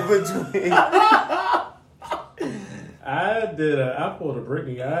in between. I pulled a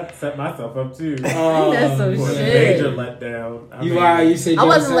Britney. I set myself up too. Oh, That's some For a shit. major letdown. You said you I don't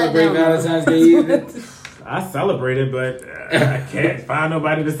wasn't let celebrate down. Valentine's Day either. I celebrated, but I can't find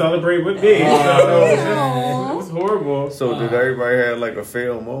nobody to celebrate with me. Oh, So man. it was horrible. So did everybody have like a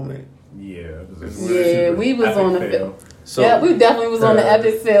fail moment? Yeah, it was Yeah, we was epic on the fail. film. So Yeah, we definitely was on the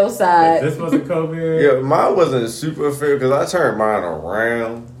epic fail If side. this wasn't COVID. yeah, mine wasn't super fair because I turned mine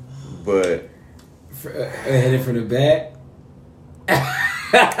around, but Headed for the back.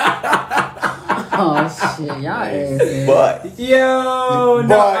 Oh shit, y'all ass. but Yo, no,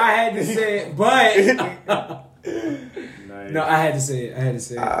 But- I had to say it, but Nice. no, I had to say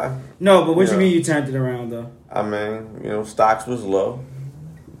it. I No, but what Yeah. you mean you turned it around though? mean, stocks was low.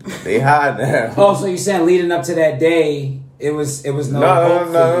 They high now. Oh, so you saying leading up to that day, it was no No. hope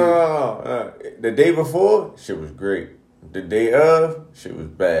for you. The day before, shit was great. The day of, shit was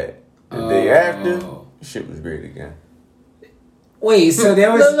bad. The day Oh. after, shit was great again. Wait, so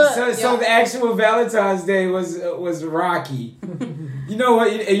there was Look, so yeah. the actual Valentine's Day was rocky. You know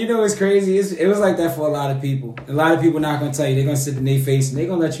what? You know what's crazy? It was like that for a lot of people. A lot of people not gonna tell you. They're gonna sit in their face and they're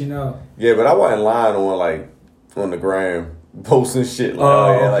gonna let you know. Yeah, but I wasn't lying on the gram, posting shit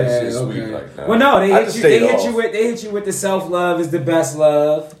like, like shit sweet. Like, nah. Well, no, they I hit just you. stayed They hit off. you with the self love is the best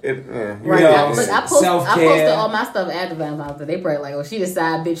love. Right. You I, know, look, I self-care. posted all my stuff after Valentine's Day. They probably like, oh, she the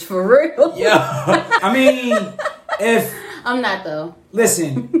side bitch for real. Yeah, I mean, if I'm not though.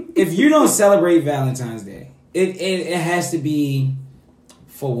 listen, if you don't celebrate Valentine's Day, it has to be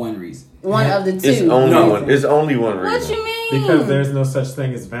for one reason. One of the two. It's only No. one. It's only one reason. What you mean? Because there's no such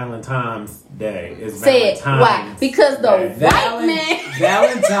thing as Valentine's Day. It's Say it. Valentine's Why? Because the Day. white man.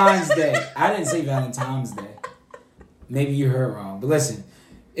 Valentine's Day. I didn't say Valentine's Day. Maybe you heard wrong. But listen,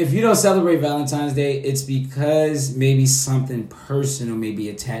 if you don't celebrate Valentine's Day, it's because maybe something personal may be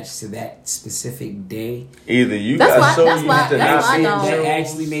attached to that specific day. Either you That's got why- so that's used why- to that's not why I seeing don't. That jokes.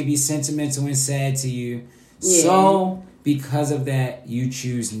 actually may be sentimental and sad to you. Yeah. So, because of that, you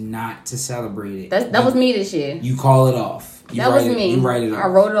choose not to celebrate it. That was me this year. You call it off. You That write was it- me. You write it off. I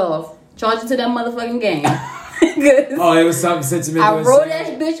wrote it off. Charge it to that motherfucking game. 'Cause Oh, it was something sentimental. I and wrote sad.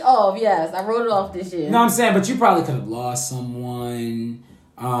 that bitch off. Yes, I wrote it off this year. No, I'm saying, but you probably could have lost someone.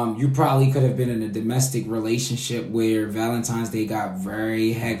 You probably could have been in a domestic relationship where Valentine's Day got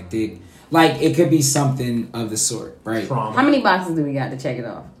very hectic. Like, it could be something of the sort, right? Trauma. How many boxes do we got to check it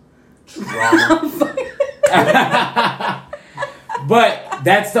off? Trauma. But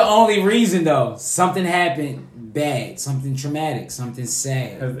that's the only reason, though. Something happened bad, something traumatic, something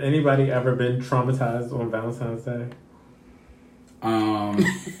sad. Has anybody ever been traumatized on Valentine's Day?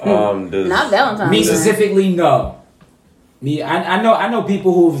 Does- Not Valentine's Me Day. specifically, no. Me, I know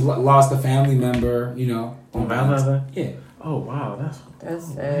people who've lost a family member, you know, On Valentine's Day? Yeah. Oh wow, That's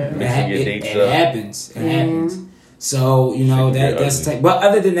sad. Mixing your dates It up. happens. It happens. So, you know, Shit can get that's ugly. but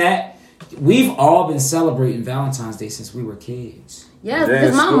other than that, we've all been celebrating Valentine's Day since we were kids. Yes, Then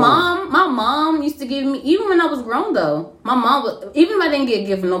because my school. mom used to give me, even when I was grown though, my mom would, even if I didn't get a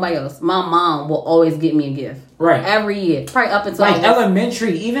gift from nobody else, my mom will always get me a gift. Right. Every year. Probably up until Like I was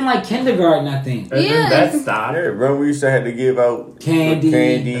elementary, even like kindergarten, I think. And Yeah. then that stopped. Yeah, remember we used to have to give out Candy.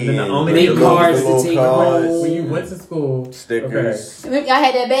 And then the only Big little- cards to little take cards, home. When you went to school, stickers. okay. I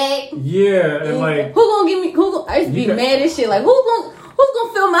had that bag. Yeah, and like who gonna give me? I used to be You got- mad as shit. Like who's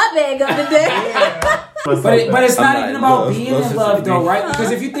gonna fill my bag up today? But it's not I'm even not about love. being in Love love is though, big. right? Because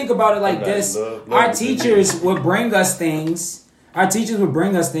if you think about it like I'm not this, love. our Love is teachers would bring us things. Our teachers would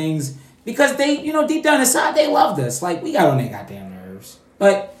bring us things because they, deep down inside, they loved us. Like we got on their goddamn nerves,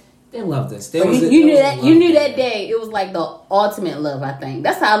 but they loved us. There But was a- you knew there was a that. You love knew there. that day. It was like the ultimate love. I think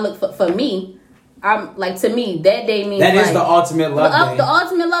that's how I look for me. I'm like, to me, that day means That like, is the ultimate love day. the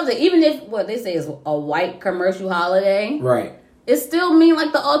ultimate love day. Even if what they say is a white commercial holiday, Right. it still mean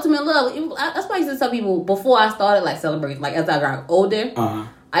like the ultimate love. That's why I used to tell people before I started like celebrating. Like as I got older,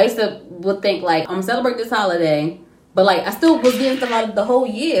 I used to would think like I'm celebrating this holiday, but like I still was getting stuff out of the whole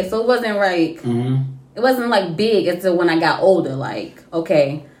year, so it wasn't like it wasn't like big until when I got older. Like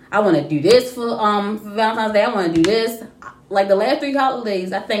okay, I want to do this for Valentine's Day. I want to do this. Like the last 3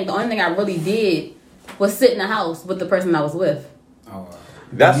 holidays, I think the only thing I really did was sit in the house with the person I was with. Oh,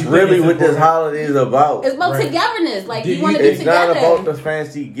 That's You think really it's what this important? holiday is about. It's about Right. togetherness. Like Do you you- want to be It's not together. about the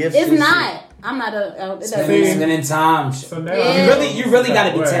fancy gifts. It's and not. I'm not a. It doesn't spending, mean- spending time. So now Yeah. You really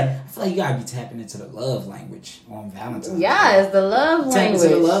gotta be. Way. I feel like you gotta be tapping into the love language on Valentine's. Yeah, it's the love Tap into language.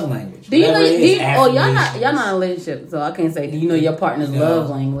 the love language. Do you know? Whatever it is, Oh, y'all not affirmations. in a relationship, so I can't say. Do you know your partner's No. love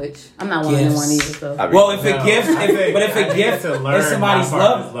language? I'm not one of them Gifts. one either. So I mean, Well, if No, a gift, I think- but if I a think gift to is learn somebody's my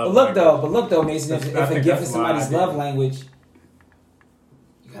love, partner's love look though, Mason, if I a think gift that's is why I somebody's did. love language,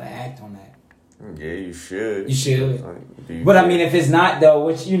 you gotta act on that. yeah, you should. You should. Like, do you But I care? mean, if it's not though,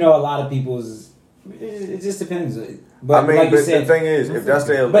 which a lot of people's, it just depends. But I mean, like but you said, the thing is, if that's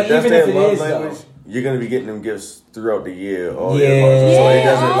their, But if that's even their if it love is, language, though. you're gonna be getting them gifts throughout the year. All Yeah. year long. So it Yeah,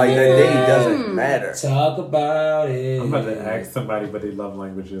 doesn't all like the that day time. doesn't matter. talk about it. I'm about to ask somebody, but their love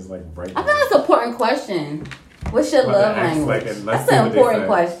language is like right I think that's an important question. What's your I'm about to love ask, language? like, and let's That's see an what they important say.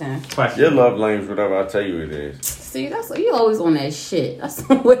 question. question. Your love language, whatever I tell you it is. See, that's you always on that shit. That's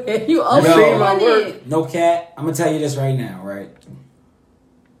weird. You always No. See my on work. it. No cat. I'm gonna tell you this right now, right?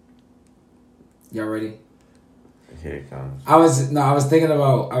 Y'all ready? Here it comes. I was thinking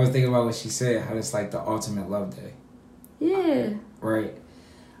about what she said. How it's like the ultimate love day, Yeah. right?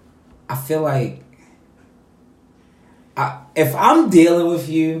 I feel like if I'm dealing with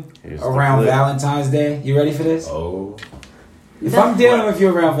you Here's the around clip. Valentine's Day, you ready for this? Oh, If I'm dealing with you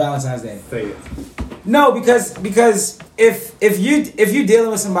around Valentine's Day, say it. no, because if you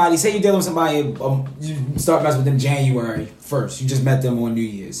dealing with somebody, say you're dealing with somebody, you start messing with them January 1st. You just met them on New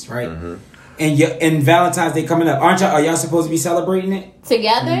Year's, right? Mm-hmm. And Valentine's Day coming up, are y'all supposed to be celebrating it?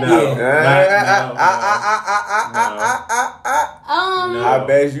 Together? No. Yeah. How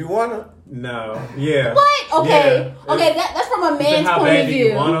bad you wanna? No. Yeah. What? Okay. Yeah. Okay, that's from a Is it man's how point bad of do you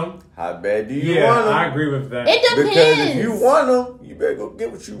view. want them? How bad do you Yeah, want them? I agree with that. It depends. Because if you want them, you better go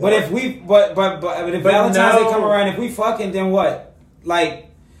get what you But want. if we, but if But Valentine's Day no. come around, if we fucking, then what? Like,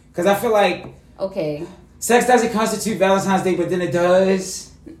 because I feel like Okay. sex doesn't constitute Valentine's Day, but then it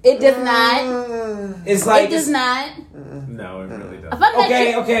does. It does not. It's like It does not. No, it really If doesn't. I met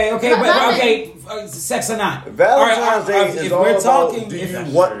okay, you- okay, But okay, sex or not. Valentine's All right, Day is if all we're about talking, do if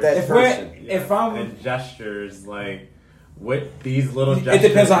you want that if we're- person? if I'm- and gestures like what these little It gestures.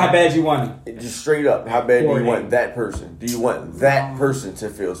 depends on how bad you want it. Just straight up, how bad do you Courting. want that person? Do you want that person to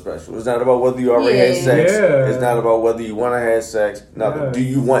feel special? It's not about whether you already had Yeah. sex. Yeah. It's not about whether you want to have sex. Nothing. Yeah. Do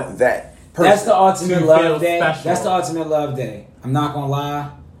you want that person? That's the ultimate To love feel day. special. That's the ultimate love day. I'm not gonna lie.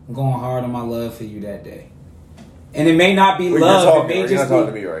 I'm going hard on my love for you that day. And it may not be Well, love. you're It talking, may you're just not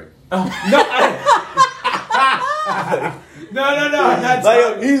talking be to me, right? no. I'm not Like,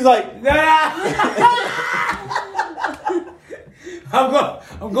 talking. he's like,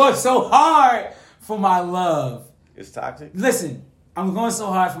 I'm going so hard for my love. it's toxic. Listen, I'm going so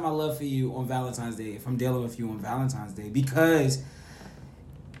hard for my love for you on Valentine's Day. If I'm dealing with you on Valentine's Day, because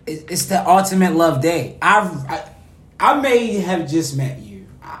it's the ultimate love day. I may have just met you.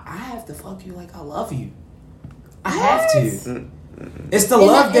 I have to fuck you like I love you. I have to. It's the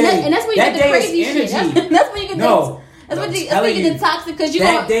love day. And that's when you That get the day is crazy shit. energy. That's when you get No. That's when I'm you telling get you, the toxic because you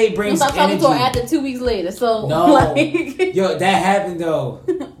that gonna day brings stop talking to her energy. after 2 weeks later. So No. like, Yo, that happened though.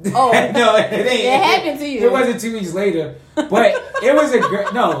 Oh. No, it ain't. It happened to you. It wasn't 2 weeks later, but it was a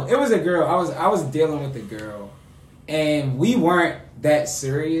girl. No, it was a girl. I was dealing with a girl, and we weren't that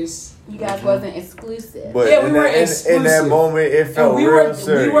serious. you guys wasn't exclusive. But Yeah, we in, were that, in that exclusive. moment, it felt And real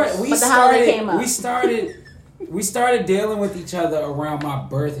serious. But the holiday came up. We started we started dealing with each other around my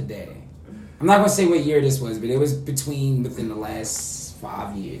birthday. I'm not gonna say what year this was, but it was within the last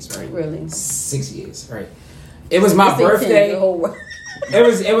 5 years, right? Really? 6 years, right? It was my birthday.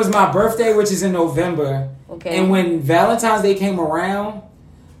 It was my birthday, which is in November. Okay. And when Valentine's Day came around,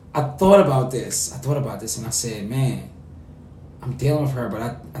 I thought about this, and I said, man, I'm dealing with her, but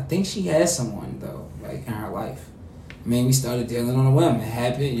I think she has someone though, like in her life. I mean, we started dealing on a whim. It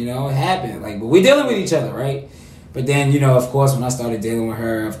happened. Like, but we're dealing with each other, right? But then, of course, when I started dealing with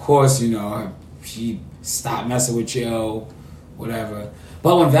her, of course, she stopped messing with you, whatever.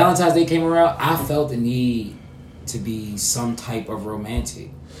 But when Valentine's Day came around, I felt the need to be some type of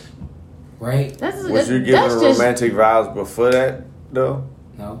romantic, right? Was you giving romantic vibes before that, though?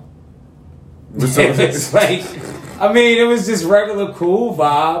 No. It's like, it was just regular cool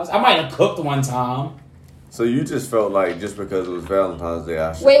vibes. I might have cooked one time. So you just felt like just because it was Valentine's Day,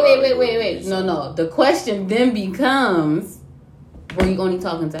 I should Wait. No. The question then becomes, were you only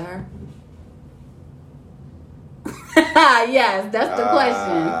talking to her? Yes, that's the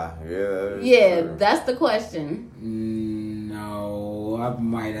question. Yeah, that's the question. No, I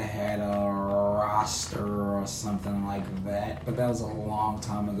might have had a roster or something like that, but that was a long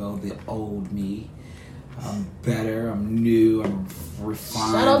time ago. The old me. I'm better. I'm new. I'm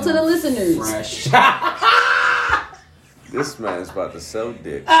refined. Shout out to the listeners. Fresh. This man's about to sell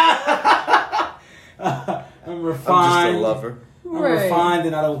dick. I'm refined. I'm just a lover. I'm refined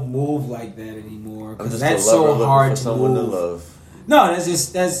and I don't move like that anymore because that's a lover so hard for to someone move. to love. No,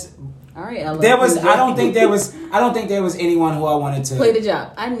 that's. All right, I don't think there was anyone who I wanted to play the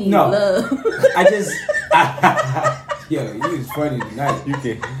job. I need love. Yo, you was funny tonight. You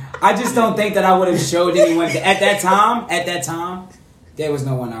can. I just don't think that I would have showed anyone at that time. There was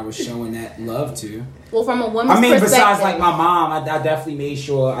no one I was showing that love to. Well, from a woman's perspective, besides like my mom, I definitely made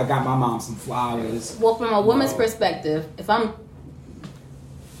sure I got my mom some flowers. Well, from a woman's perspective, if I'm,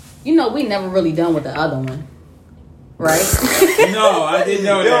 we never really done with the other one, right? No, I didn't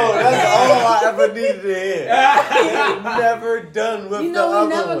know that. That's all I ever needed to hear. Never done with the other one.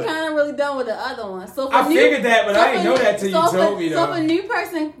 We never kind of really done with the other one. So I figured that, but I didn't know that till you told me. So if a new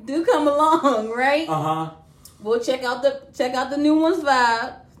person do come along, right? We'll check out the new one's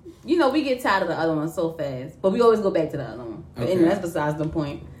vibe. We get tired of the other one so fast, but we always go back to the other one. But anyway, that's besides the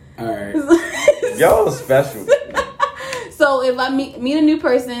point. All right. Y'all special. So if I meet a new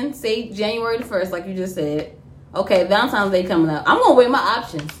person, say January the 1st, like you just said, okay, Valentine's Day coming up, I'm gonna weigh my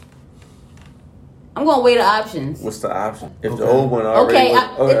options. What's the option? If the old one already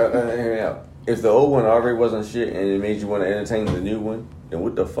if the old one already wasn't shit and it made you want to entertain the new one, then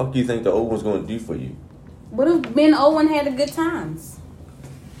what the fuck you think the old one's gonna do for you? What if me and the old one had a good times?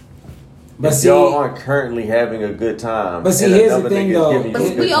 But if y'all aren't currently having a good time. But see, here's the thing, though. But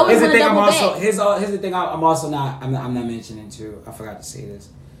we always want to double back. Here's the thing. I'm also not. I'm not mentioning too. I forgot to say this.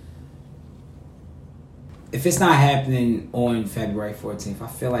 If it's not happening on February 14th, I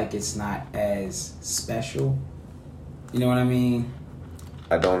feel like it's not as special. You know what I mean?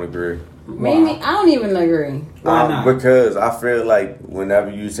 I don't agree. Maybe I don't even agree. Why not? Because I feel like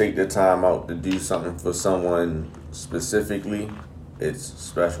whenever you take the time out to do something for someone specifically, it's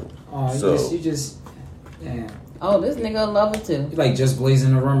special. Oh, you just, damn. Oh, this nigga a lover too. Like just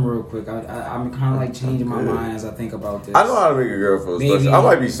blazing the room real quick. I'm kind of like changing my mind as I think about this. I know how to make a girl feel special. I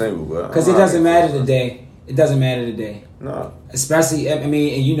might be single, but because it doesn't matter today. It doesn't matter today. No. Especially, and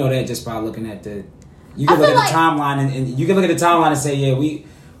you know that just by looking at you can look at the timeline and you can look at the timeline and say, yeah,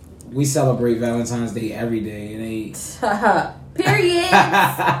 we celebrate Valentine's Day every day. Period.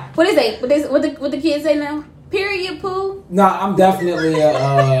 What is that? What the kids say now? Period, poo. No, I'm definitely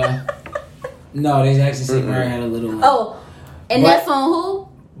no, they actually say Mary had a little one. Oh, and that's on who?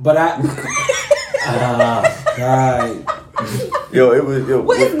 But God.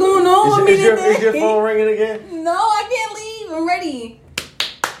 What is going on with me today? Is your phone ringing again? No, I can't leave. I'm ready.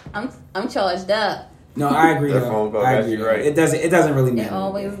 I'm charged up. No, I agree. I agree. Right. It doesn't really matter. It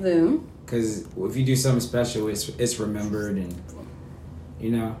always do. Because if you do something special, it's remembered, and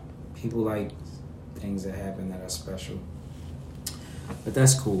people like things that happen that are special. But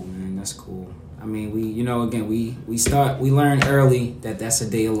that's cool, man. That's cool. I mean, we learn early that that's a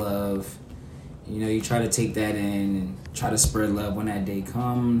day of love. You try to take that in and try to spread love when that day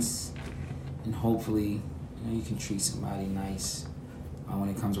comes, and hopefully, you can treat somebody nice when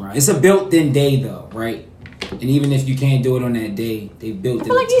it comes around. It's a built-in day, though, right? And even if you can't do it on that day, they built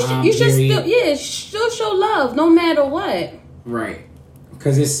in a time you should still show love no matter what. Right,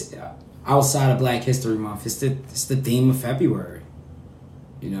 because it's outside of Black History Month. It's the theme of February.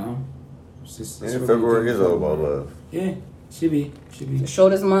 It's February is all about love. Yeah, She be. The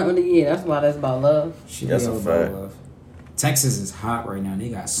shortest month of the year. That's why that's about love. She That's be a all about fact. love. Texas is hot right now. They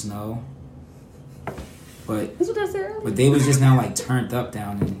got snow. But That's what I said earlier. But they was just now like turned up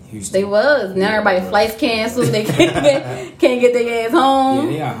down in Houston. They was. Now everybody flights canceled. They can't get their ass Yeah, home.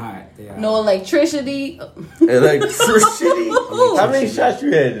 they are hot. They are No hot. electricity. Electricity. How many shots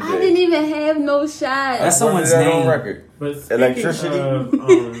you had today? I didn't even have no shots. That's Run someone's that on name. record. But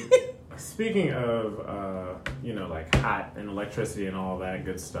Electricity? Speaking of like hot and electricity and all that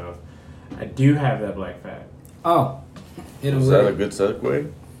good stuff, I do have that black fact. Oh. Hit 'em Was with that a it. good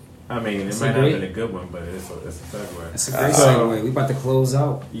segue? I mean, It's it a might not great- have been a good one, but it's a segue. It's a great So- segue. We about to close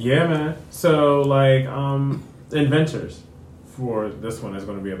out. Yeah, man. So, like, inventors. For this one is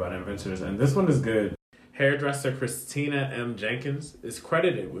going to be about inventors, and this one is good. Hairdresser Christina M. Jenkins is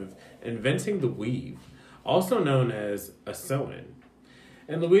credited with inventing the weave, also known as a sew-in.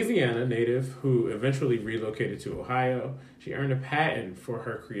 A Louisiana native who eventually relocated to Ohio, she earned a patent for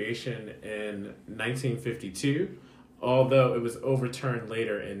her creation in 1952, although it was overturned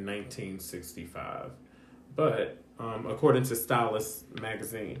later in 1965. But, according to Stylist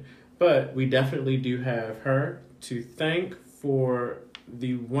magazine, but we definitely do have her to thank for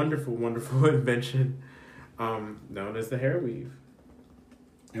the wonderful, wonderful invention known as the hair weave.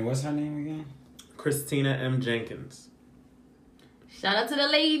 And what's her name again? Christina M. Jenkins. Shout out to the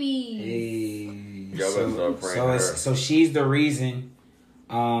ladies. Hey. Y'all better start praying so, to it's, her. so she's the reason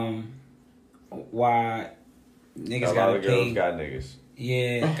why niggas A lot gotta of girls pay. got niggas.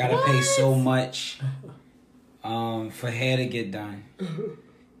 Yeah, gotta pay so much for hair to get done.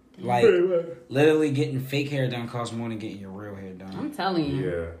 Like, literally getting fake hair done costs more than getting your real hair done. I'm telling you.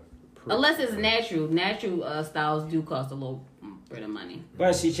 Yeah. Unless it's natural. Natural styles do cost a little bit of money.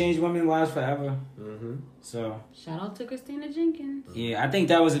 But she changed women's lives forever. Mm-hmm. So Shout out to Christina Jenkins. yeah, I think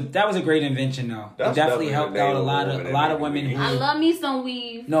that was a great invention though. That's It definitely definitely helped the out name a of lot a of woman a lot that of women make who I love me some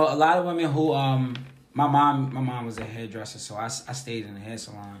weave. no, a lot of women who my mom was a hairdresser, so I stayed in the hair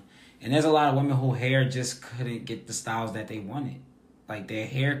salon. And there's a lot of women who hair just couldn't get the styles that they wanted. Like their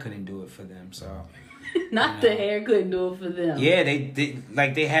hair couldn't do it for them. So Not the hair couldn't do it for them. yeah,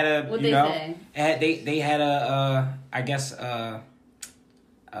 they had a What you they know say? they had a I guess a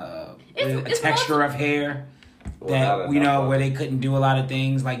It's texture of hair that not you know enough where of they couldn't do a lot of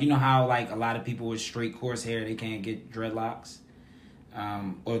things. Like you know how like a lot of people with straight coarse hair they can't get dreadlocks,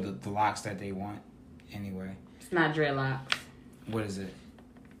 or the locks that they want. Anyway, It's not dreadlocks. what is it?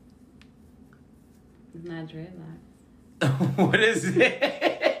 It's not dreadlocks. What is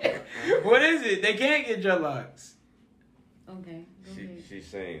it? What is it? They can't get dreadlocks. Okay. Go ahead. She's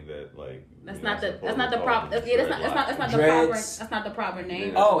saying that like That's you're not the supposed that's not to the call proper them that's not the proper Dreads. that's not the proper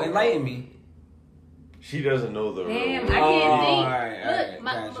name. Oh, enlighten me. She doesn't know the Damn, real I word. can't think.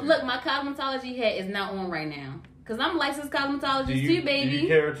 alright, gotcha. Look, my cosmetology hat is not on right now. Cause I'm licensed Do cosmetologist you, too, do baby. you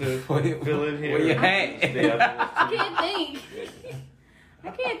care to Where- fill in here? where you at? Stay out of I this can't think. I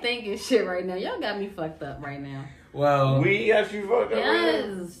can't think of shit right now. Y'all got me fucked up right now. Well, We got you fucked up. right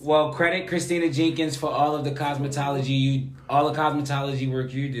now? Yes. well, credit Christina Jenkins for all of the cosmetology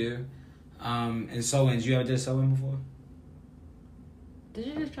work you do. And sewing. You ever did sewing before? Did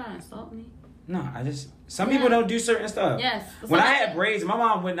you just try to insult me? No, some Yeah. people don't do certain stuff. Yes. When I had braids, my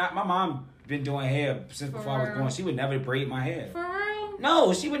mom been doing hair since before I was For born. real? She would never braid my hair. For real?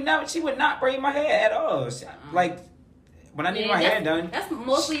 No, she would not braid my hair at all. Like when I need my hair done, That's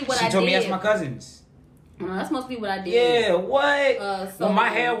mostly what she I told did. me ask my cousins. No, that's mostly what I did. Yeah, what? So When my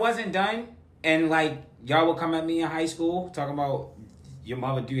hair wasn't done, and like y'all would come at me in high school talking about your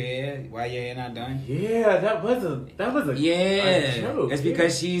mother do hair, why your hair not done? Yeah, that was a Yeah, a joke. it's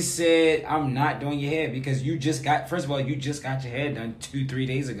because she said I'm not doing your hair because you just got your hair done 2-3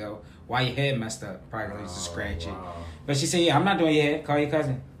 days ago. Why your hair messed up? Probably used to scratch it. Wow. But she said, yeah, I'm not doing your hair. Call your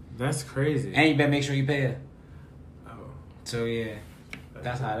cousin, That's crazy. and you better make sure you pay her. Oh, So yeah,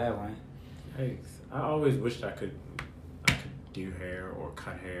 that's how that went. yikes. I always wished I could do hair or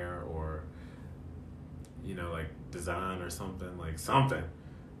cut hair or like design or something.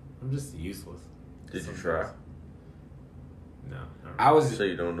 I'm just useless. Did you try? No. I was So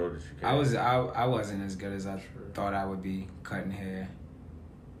you don't know that you can. I wasn't as good as I thought I would be cutting hair.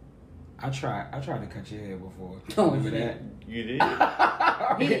 I tried to cut your hair before. Oh, Remember shit. that? You did. Yo,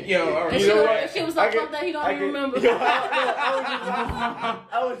 all That right. shit, know what? that shit was so fucked that he don't even remember.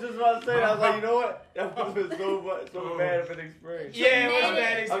 I was just about to say that. I was like, you know what? That must have been so bad of an experience. Yeah, it was a Mad.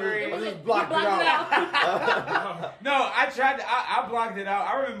 bad I experience. just blocked it out. No, I tried to. I blocked it out.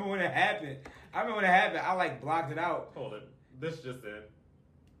 I remember when it happened. I like blocked it out. Hold it. This just in.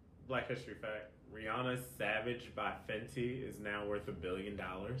 Black History fact. Rihanna's Savage by Fenty is now worth $1 billion.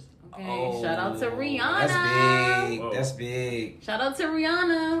 Okay, shout out to Rihanna. That's big. Whoa. That's big. Shout out to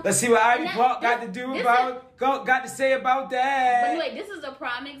Rihanna. Let's see what Ivy Now, Park got to do got to say about that. But anyway, this is a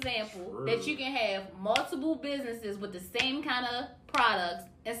prime example True. that you can have multiple businesses with the same kind of products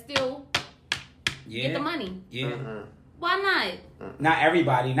and still get the money. Yeah. Why not? Not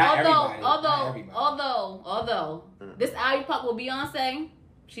everybody. Not everybody. Although this Ivy Park with Beyonce,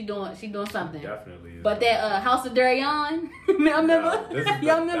 she doing something. Definitely is. But that House of Darion, y'all remember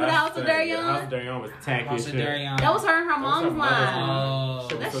the House of Darion? House of Darion was tacky House as of shit. Darion. That was her and her mom's mother's line. Oh.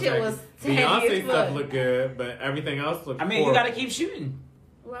 That so shit tacky. was tacky Beyonce as stuff fuck. looked good, but everything else looked I mean, you got to keep shooting.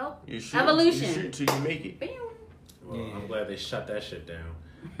 Well, You shoot, evolution. You shoot till you make it. Bam. Well, Yeah. I'm glad they shut that shit down.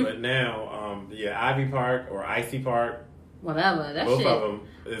 But now, Ivy Park or Icy Park, Whatever. That both shit. of them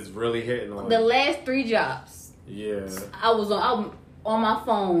is really hitting on. The last 3 drops, Yeah. I was on my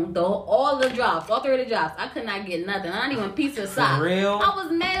phone. All 3 of the drops. I could not get nothing. Not even a piece of sock. For real? I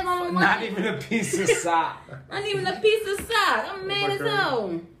was mad on my Not even a piece of sock. Not even a piece of sock. I'm mad as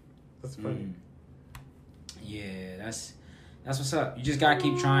hell. That's funny. Yeah, that's what's up. You just gotta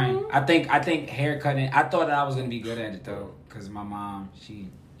keep trying. I think haircutting. I thought that I was gonna be good at it though, cause my mom, she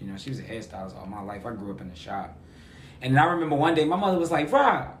was a hairstylist all my life. I grew up in the shop, and I remember one day my mother was like,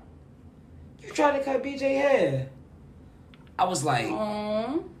 "Rob, you tried to cut BJ hair?" I was like,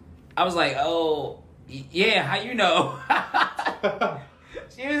 "Oh, yeah, how you know?"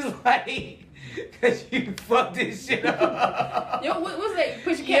 She was like, "Cause you fucked this shit up." Yo, what's that?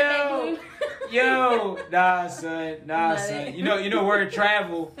 Push your cat back. Yo, nah, son. You know where it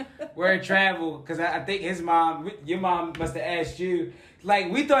travel, because I think his mom, your mom must have asked you. Like,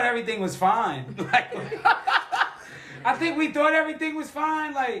 we thought everything was fine. Like, I think we thought everything was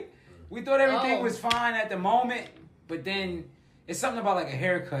fine. Like, we thought everything was fine at the moment, but then it's something about like a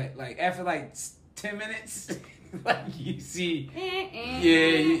haircut. Like after like 10 minutes, like you see,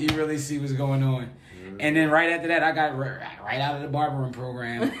 you really see what's going on. And then right after that, I got right out of the barbering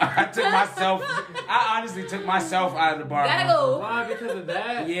program. I honestly took myself out of the barbering Gotta go. program. Why? Because of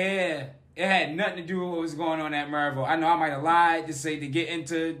that? Yeah. It had nothing to do with what was going on at Merville. I know I might have lied to get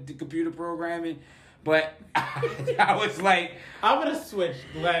into the computer programming, but I was like, I would have switched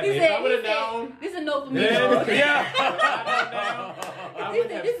gladly. He If said, I would have known. this is a no for me. Then- dog. I He would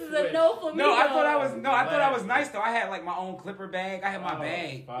said, have this is a switched. no for me. no, I thought dog. I was nice though. I had like my own clipper bag. I had my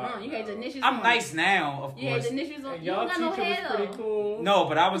bag. You had the initials I'm on. nice now, of You had course. the initials on. And You y'all don't teacher got no hair was pretty though. cool. No,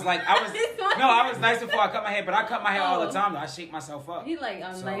 but I was nice before I cut my hair, but I cut my hair all the time though. I shake myself up. He like,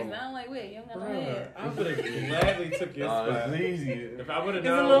 I'm So- nice now. I'm like, wait, you don't got no hair. I would have gladly took your Nah, spot. it's easy. If I would have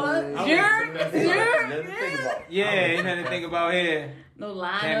It's a known, little I would've jerk. took that spot. Nothing to think about. Yeah, ain't nothing to think about here. No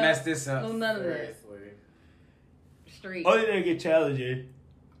line. Can't mess this up. No none of that. Seriously. Straight. Only thing that get challenging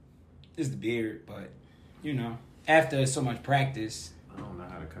is the beard, but after so much practice. I don't know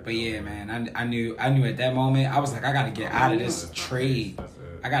how to cut. But yeah, man, I knew at that moment. I was like, I gotta get out of this trade. That's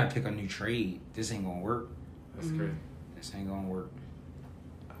it. I gotta pick a new trade. This ain't gonna work. That's crazy. This ain't gonna work.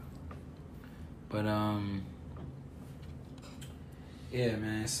 But yeah,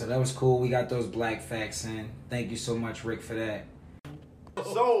 man. So that was cool. We got those black facts in. Thank you so much, Rick, for that.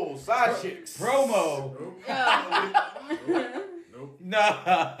 So, side chicks. Promo. Nope.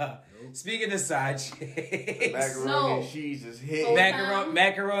 Nah. Speaking of side chicks, Macaroni No. and cheese is hitting.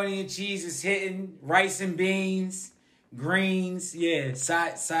 macaroni and cheese is hitting. Rice and beans, greens. Yeah,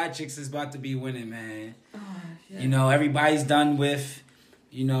 side chicks is about to be winning, man. Everybody's done with,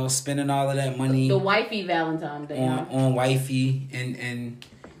 spending all of that money The wifey Valentine's Day. huh? on wifey and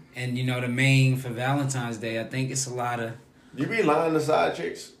the main for Valentine's Day. I think it's a lot of. You be lying to side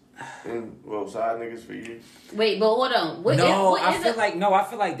chicks and side niggas for you. Wait, but hold on. I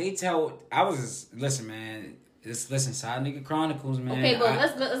feel like they tell. Listen, man. Listen, side nigga chronicles, man. Okay, but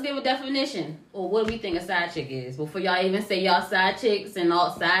let's give a definition. Or what do we think a side chick is? Before y'all even say y'all side chicks and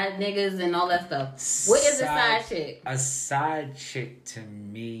all side niggas and all that stuff. What is a side chick? A side chick to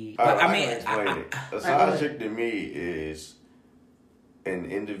me. All But right, I mean, can explain it. A side chick to me is an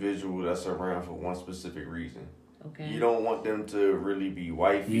individual that's around for one specific reason. Okay. You don't want them to really be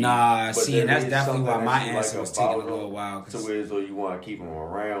wifey. Nah, but see, there and that's is definitely something why that my you answer like was taking a about little them, while. to where as though you want to keep them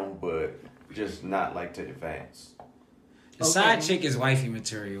around, but just not like to advance. The side chick is wifey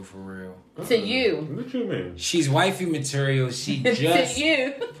material for real. To you. What you mean? She's wifey material. She To just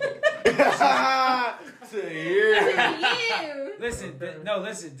you. To you. To you. listen.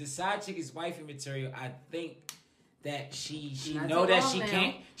 The side chick is wifey material. I think that she Not know too that long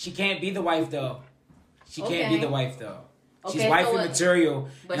she can't be the wife though. She can't be Okay. the wife though. She's Okay, so wifey what- material,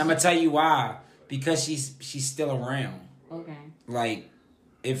 but and I'm gonna tell you why. Because she's still around. Okay. Like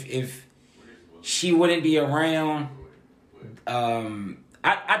if she wouldn't be around.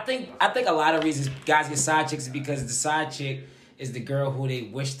 I think a lot of reasons guys get side chicks is because the side chick is the girl who they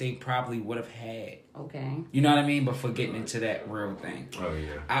wish they probably would have had. Okay. You know what I mean? But for getting into that real thing. Oh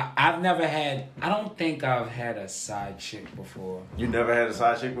yeah. I've never had. I don't think I've had a side chick before. You never had a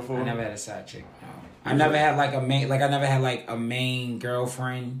side chick before? I never had a side chick. No. I never had like a main. Like I never had like a main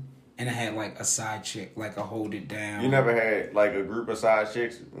girlfriend. And I had like a side chick, like a hold it down. You never had like a group of side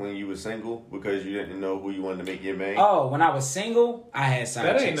chicks when you were single because you didn't know who you wanted to make your main? Oh, when I was single, I had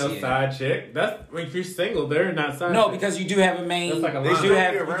side chicks. That ain't no side chick. That's when you're single. They're not side. No, chicks. because you do have a main. That's like a you line. do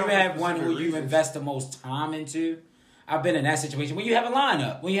have For one who you reasons. invest the most time into. I've been in that situation when you have a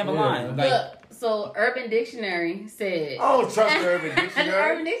lineup. When you have a line, like Look, so Urban Dictionary said. I don't trust the Urban Dictionary. The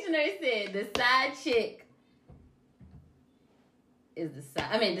Urban Dictionary said the side chick is the side.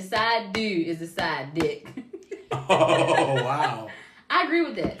 I mean, the side dude is the side dick. oh wow. I agree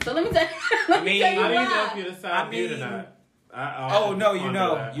with that. So let me tell you. Let me tell you How do you know why. if you're the side dude or not? Oh, no, you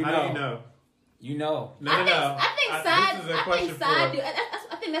know. How do You you know. know? You know. No, I no, think, no. I think This side. is a I question think side for. dude.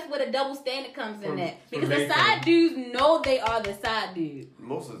 I think that's where the double standard comes in. That for because the Nathan. side dudes know they are the side dude.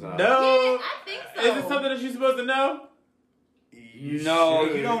 Most of the time. No. Yeah, I think so. Is it something that you're supposed to know? You No,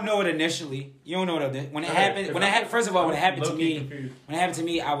 should. you don't know it initially. You don't know it when it Okay, happened. 'cause When it I'm happened, first of all, when it happened to low-key me, confused. when it happened to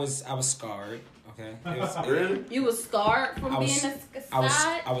me, I was scarred. Okay, it was, Really? You was scarred from I was- being a I was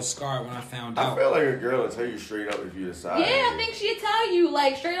side. I was scarred when I found I out. feel like a girl will tell you straight up if you decide. Yeah, I think she'd tell you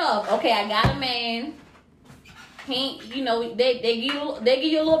like straight up. Okay, I got a man. He, you know, they give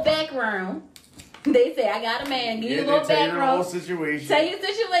you a little background. They say I got a man. Give you a little tell you the whole background. situation. Tell your And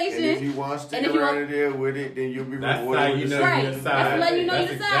if situation. you want to stick And if you around want- there with it, then you'll be That's rewarded how with you the know Right. you're That's side. letting you know That's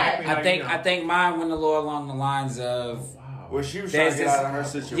you're exactly side. how I think you know. I think mine went a little along the lines of Wow. Well, she was trying there's to get this. out of her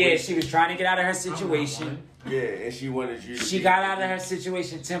situation. Yeah, she was trying to get out of her situation. Yeah, and she wanted you to She be- got out of her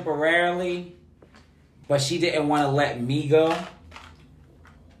situation temporarily, but she didn't want to let me go.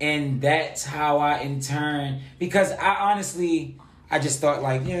 And that's how I, in turn, because I just thought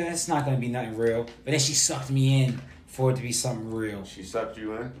like, yeah, it's not gonna be nothing real. But then she sucked me in for it to be something real. She sucked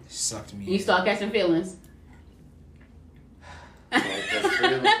you in. She sucked me You in. start catching feelings. Like, that's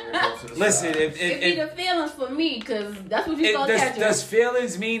feelings when it comes to the Listen, side. It be the feelings for me because that's what you start does catching.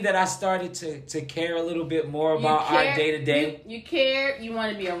 feelings mean that I started to care a little bit more about our day to day? You cared. You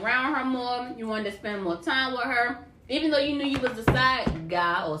wanted to be around her more. You wanted to spend more time with her, even though you knew you was the side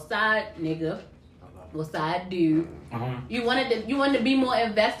guy or side nigga or side dude. Uh-huh. You wanted to be more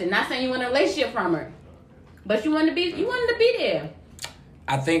invested. Not saying you want a relationship from her, but you wanted to be there.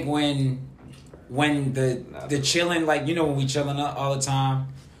 I think when the chilling, like, you know, when we chilling all the time,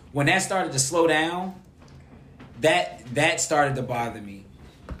 when that started to slow down, that started to bother me.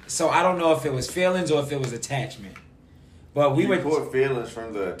 So I don't know if it was feelings or if it was attachment. But we You were put feelings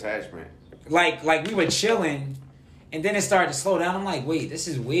from the attachment. like we were chilling, and then it started to slow down. I'm like, wait, this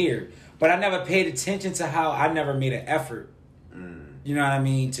is weird. But I never paid attention to how I never made an effort. You know what I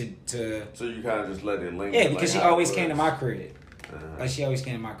mean? To So you kind of just let it linger. yeah, because she like how always it came to was. my crib. Uh-huh. Like she always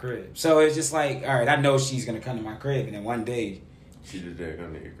came to my crib. So it's just like, all right, I know she's gonna come to my crib, and then one day She just didn't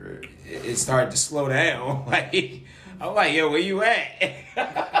come to your crib. it started to slow down. Like I'm like, yo, where you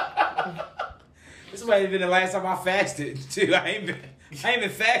at? This might have been the last time I fasted too. I ain't been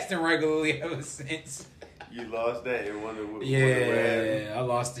fasting regularly ever since. You lost that and wonder what happened. Yeah, I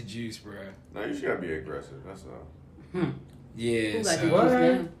lost the juice, bro. No, you should gotta be aggressive. That's all. Yeah, Who got so,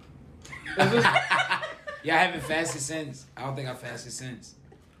 the juice now? yeah, I haven't fasted since. I don't think I fasted since.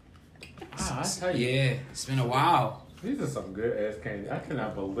 I tell you, Yeah, it's been a while. these are some good ass candy. I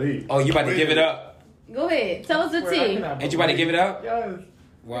cannot believe. Oh, you about to give it up? Go ahead. Tell us the Swear, I tea. cannot Ain't you about to give it up? Yes.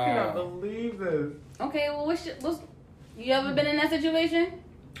 I cannot Wow. believe this. Okay, well, what's you ever been in that situation?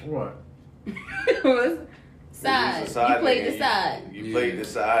 What? Side. was a You played nigga. the side. You played the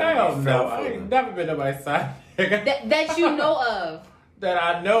side. Hell and you no. fell I for ain't them. never been nobody's side nigga. That you know of. That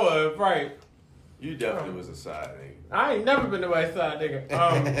I know of, right. You definitely was a side nigga. I ain't never been nobody's side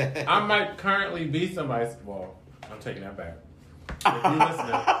nigga. I might currently be somebody's. Well, I'm taking that back. If you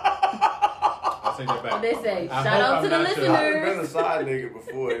listening, I'll take that back. What they say. I Shout hope out I'm to the not your- I've been a listeners. side nigga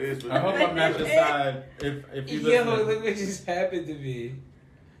before it is. I hope I'm not your side. If you Yo, listen, look what just happened to me.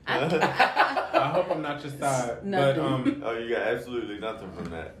 I hope I'm not your side. But Nothing. Oh, you got absolutely nothing from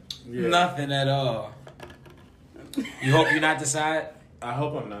that. yeah. Nothing at all. You hope you're not the side? I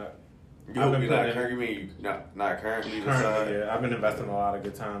hope I'm not. You I've hope been you're not putting- currently, you mean not currently the Currently, side? yeah, I've been investing a lot of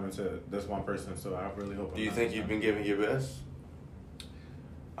good time into this one person, so I really hope. I'm Do you not think the you've side. been giving your best?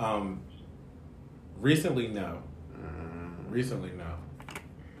 Recently, no. Mm. Recently, no.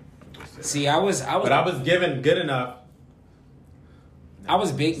 See, I was But I was given good enough. I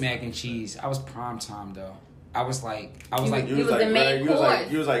was big mac and cheese. I was prime time though. I was like, You was the main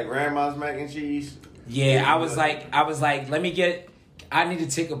course. You was like grandma's mac and cheese. yeah. I was like, let me get. I need to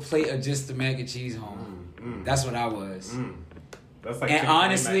take a plate of just the mac and cheese home. That's what I was. That's like And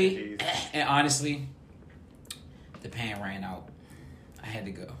Chick-fil-A mac and honestly, the pan ran out. I had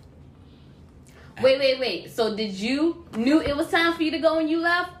to go. Wait. So did you knew it was time for you to go and you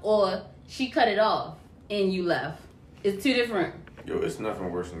left, or she cut it off and you left? It's two different. Yo, it's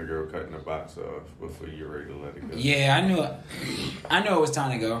nothing worse than the girl cutting the box off before you're ready to let it go. Yeah, I knew it was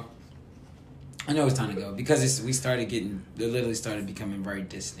time to go. I know it was time to go because it literally started becoming very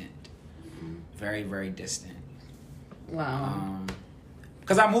distant. Very, very distant. Wow.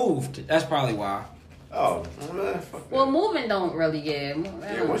 Because I moved. That's probably why. Oh, man, fuck that. Well, moving don't really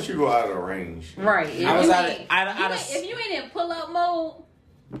Yeah, once you go out of range. Right. If I was you out of- ain't- out of- if you ain't in pull up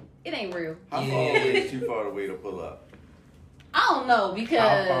mode, it ain't real. How far Yeah. away is too far away to pull up? I don't know cheese.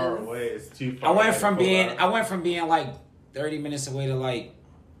 because How far away is too far? I went to from pull being out? like 30 minutes away to like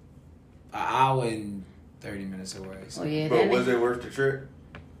an hour and 30 minutes away. So Oh yeah, But that was ain't- it worth the trip?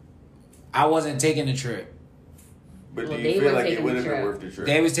 I wasn't taking the trip. But Well, do they you were feel like it taking would the have been trip. worth the trip?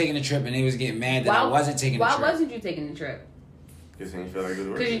 They was taking the trip and they was getting mad that I wasn't taking the Why trip. wasn't you taking the trip? Because you feel like it was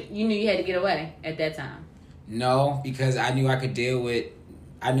worth Because it. you knew you had to get away at that time. No, because I knew I could deal with.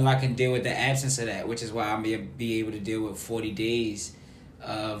 I knew I can deal with the absence of that, which is why I'm be able to deal with 40 days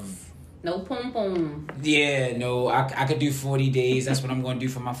of. No pum pum. Yeah, no, I could do 40 days. That's what I'm going to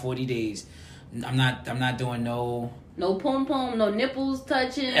do for my 40 days. I'm not doing no. No pum pum. No nipples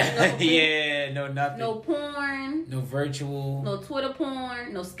touching. No, Yeah, no nothing. No porn. No virtual. No Twitter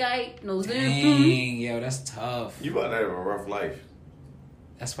porn. No Skype. No Zoom. Dang, yo, that's tough. You about to have a rough life.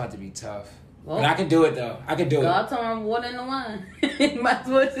 That's about to be tough. Well, But I can do it though. I can do it. God turn water into wine. Might as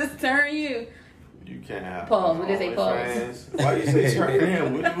well just turn you. You can't have. Pause. We just say OnlyFans. Why you say turn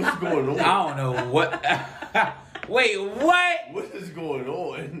in? What's going on? I don't know what. Wait, what? What is going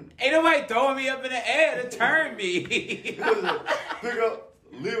on? Ain't nobody throwing me up in the air to turn me. Pick up,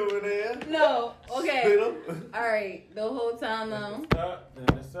 leave him in there. No. Okay. Spin him. All right. The whole time though.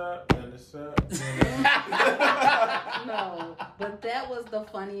 Then it's up, then it's up, then it's up. No. But that was the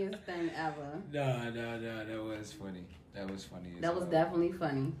funniest thing ever. No, that was funny. That was funny. That was definitely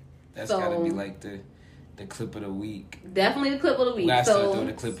funny. That's so- gotta be like the clip of the week. Definitely the clip of the We week. gotta start So, doing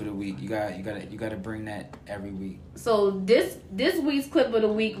the clip of the week. You gotta bring that every week. so this week's clip of the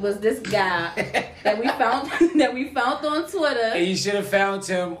week was this guy that we found on Twitter. And you should have found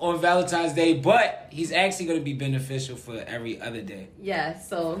him on Valentine's Day, but he's actually gonna be beneficial for every other day Yeah.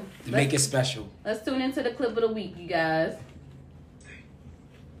 So to make it special. let's tune into the clip of the week, you guys.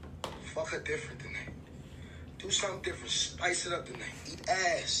 Fuck her different tonight. Do something different. Spice it up tonight. Eat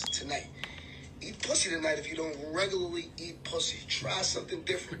ass tonight. Eat pussy tonight if you don't regularly eat pussy. Try something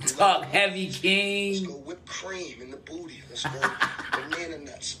different. Talk heavy, Let's king. go whipped cream in the booty. Let's go banana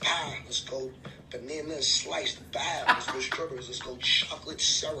nuts. Pie. Let's go banana sliced. Bab. Let's go strawberries. Let's go chocolate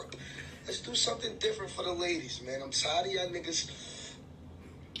syrup. Let's do something different for the ladies, man. I'm tired of y'all niggas.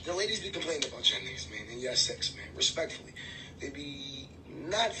 The ladies be complaining about y'all niggas, man, and y'all sex, man. Respectfully. They be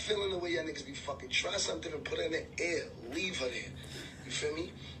not feeling the way y'all niggas be fucking. Try something different. Put her in the air. Leave her there. You feel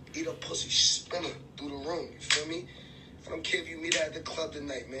me? Eat a pussy, spin her through the room. You feel me? I don't care if you meet her at the club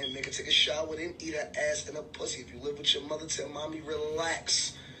tonight, man. Make her take a shower, then eat her ass and her pussy. If you live with your mother, tell mommy,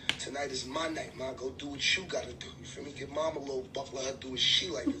 relax. Tonight is my night, ma. Go do what you gotta do. You feel me? Give mom a little buck, let her do what she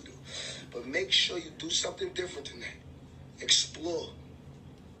like to do. But make sure you do something different tonight. Explore.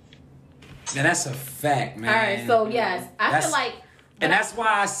 Now that's a fact, man. All right. So yes, I That's- feel like. And that's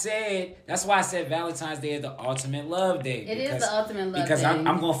why I said Valentine's Day is the ultimate love day. It is the ultimate love because day. I'm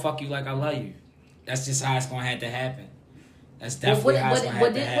gonna fuck you like I love you. That's just how it's gonna have to happen. That's Well, definitely what- how it's what- gonna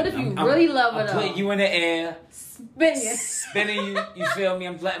what have to if- happen. what if you really love her, I'm putting though? you in the air, Spin spinning you. You feel me?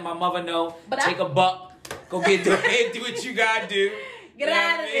 I'm letting my mother know. But take a buck. Go do what you gotta do. Get You know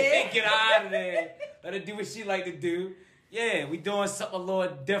out what of I mean? there. Get out of there. Let her do what she like to do. Yeah, we doing something a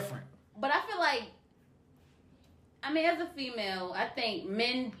little different. But I feel like, I mean, as a female, I think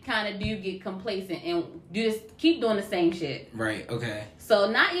men kind of do get complacent and keep doing the same shit. Right. Okay. So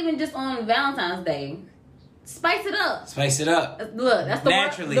not even just on Valentine's Day, spice it up. Spice it up. Look, that's the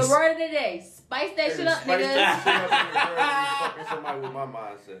Naturally. word, the word of the day. Spice that shit up, Spice niggas. that shit up in the girl and you fucking somebody with my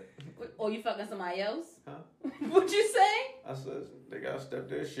mindset. Or you fucking somebody else? Huh? What you say? I said they gotta step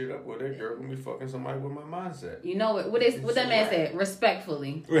their shit up with their girl gonna be fucking somebody with my mindset. You know what that man said?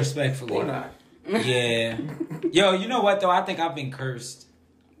 Respectfully. Respectfully. Or not. Yeah. Yo, you know what though? I think I've been cursed.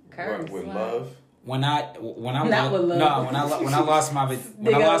 Curse. With love. When I Not lo- with love. No, when I lost my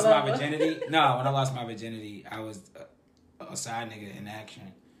Nigga, love her. virginity. No, when I lost my virginity, I was a side nigga in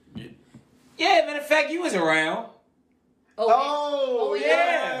action. Yeah, matter of fact, you was around. Oh,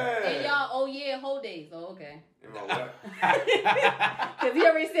 yeah. And y'all, whole days. Oh, okay. You know what? Because he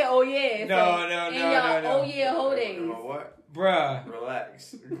already said, oh, yeah. No. Whole days. You know what? Bruh.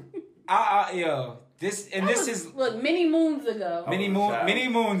 Relax. Yo. This is look, many moons ago. Many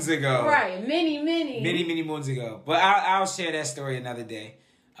moons ago. Right, many moons ago. But I'll share that story another day.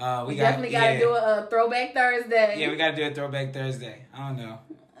 We definitely gotta do a throwback Thursday. Yeah, we gotta do a throwback Thursday. I don't know.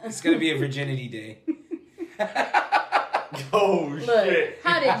 It's gonna be a virginity day. Oh shit!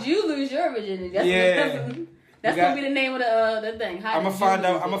 How did you lose your virginity? That's gonna be the name of the thing. I'm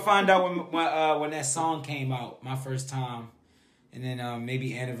gonna find out when that song came out, my first time. And then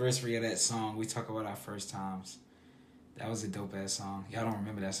maybe anniversary of that song, we talk about our first times. That was a dope ass song. Y'all don't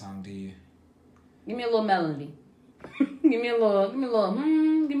remember that song, do you? Give me a little melody. give me a little.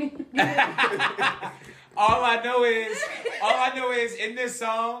 Give me. All I know is in this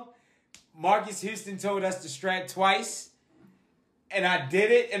song, Marcus Houston told us to strike twice. And I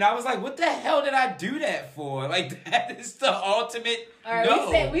did it, and I was like, what the hell did I do that for? Like, that is the ultimate. All right,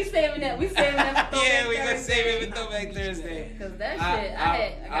 no. we saving that. Yeah, we gonna save it for Throwback Thursday. Because that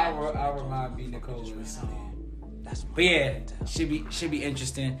shit, I'll remind B. Nicole of this song. But yeah, should be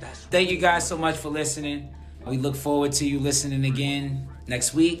interesting. Thank you guys so much for listening. We look forward to you listening again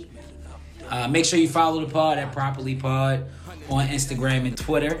next week. Make sure you follow the pod at Properly Pod on Instagram and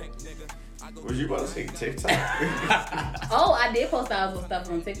Twitter. Was you about to say TikTok? Oh, I did post out some stuff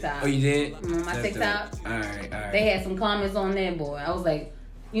on TikTok. Oh, you did? My That's TikTok. All right. They had some comments on there, boy. I was like,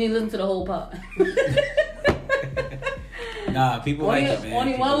 you need to listen to the whole pod. Nah, people like it, man.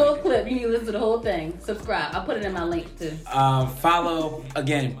 Only one little clip. You need to listen to the whole thing. Subscribe. I'll put it in my link, too. Follow,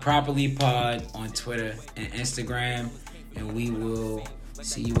 again, Properly Pod on Twitter and Instagram. And we will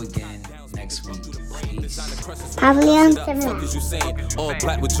see you again next week. Peace. Probably on Seven Fuck is you saying? All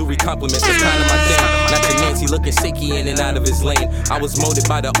black with jewelry compliments, that's kind of my thing. Not the Nancy looking shaky in and out of his lane. I was molded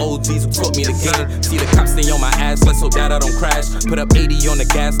by the OGs who taught me the game. See the cops stay on my ass, let's hope that I don't crash. Put up 80 on the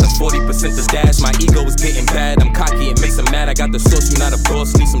gas, left 40% the dash. My ego is getting bad, I'm cocky, it makes him mad. I got the sauce, you not a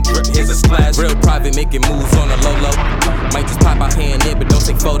boss, need some drip, here's a splash. Real private, making moves on the low. Might just pop out here and there, but don't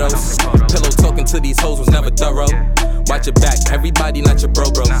take photos. Pillow talking to these hoes was never thorough. Watch your back, everybody not your bro.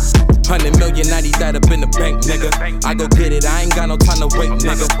 100 million, 90 that up in the bank, nigga. I go get it, I ain't got no time to wait,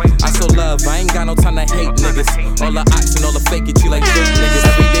 nigga. I so love, I ain't got no time to hate, niggas. All the ox and all the fake it, you like fake niggas.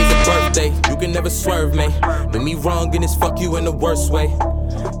 Every day's a birthday, you can never swerve me. Do me wrong and it's fuck you in the worst way.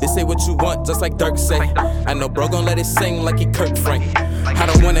 They say what you want, just like Dirk say. I know bro gon' let it sing like he Kirk Frank. I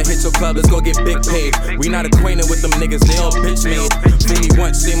don't wanna hit your club, let's go get big paid. We not acquainted with them niggas, they all bitch made. Fool me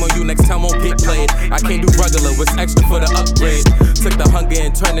once, shame on you, next time won't get played. I can't do regular, what's extra for the upgrade? Took the hunger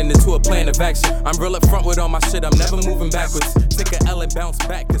and turned it into a plan of action. I'm real up front with all my shit, I'm never moving backwards. Take a L and bounce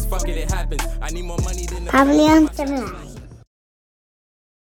back, cause fuck it, it happens. I need more money than the Probably on Seven Live.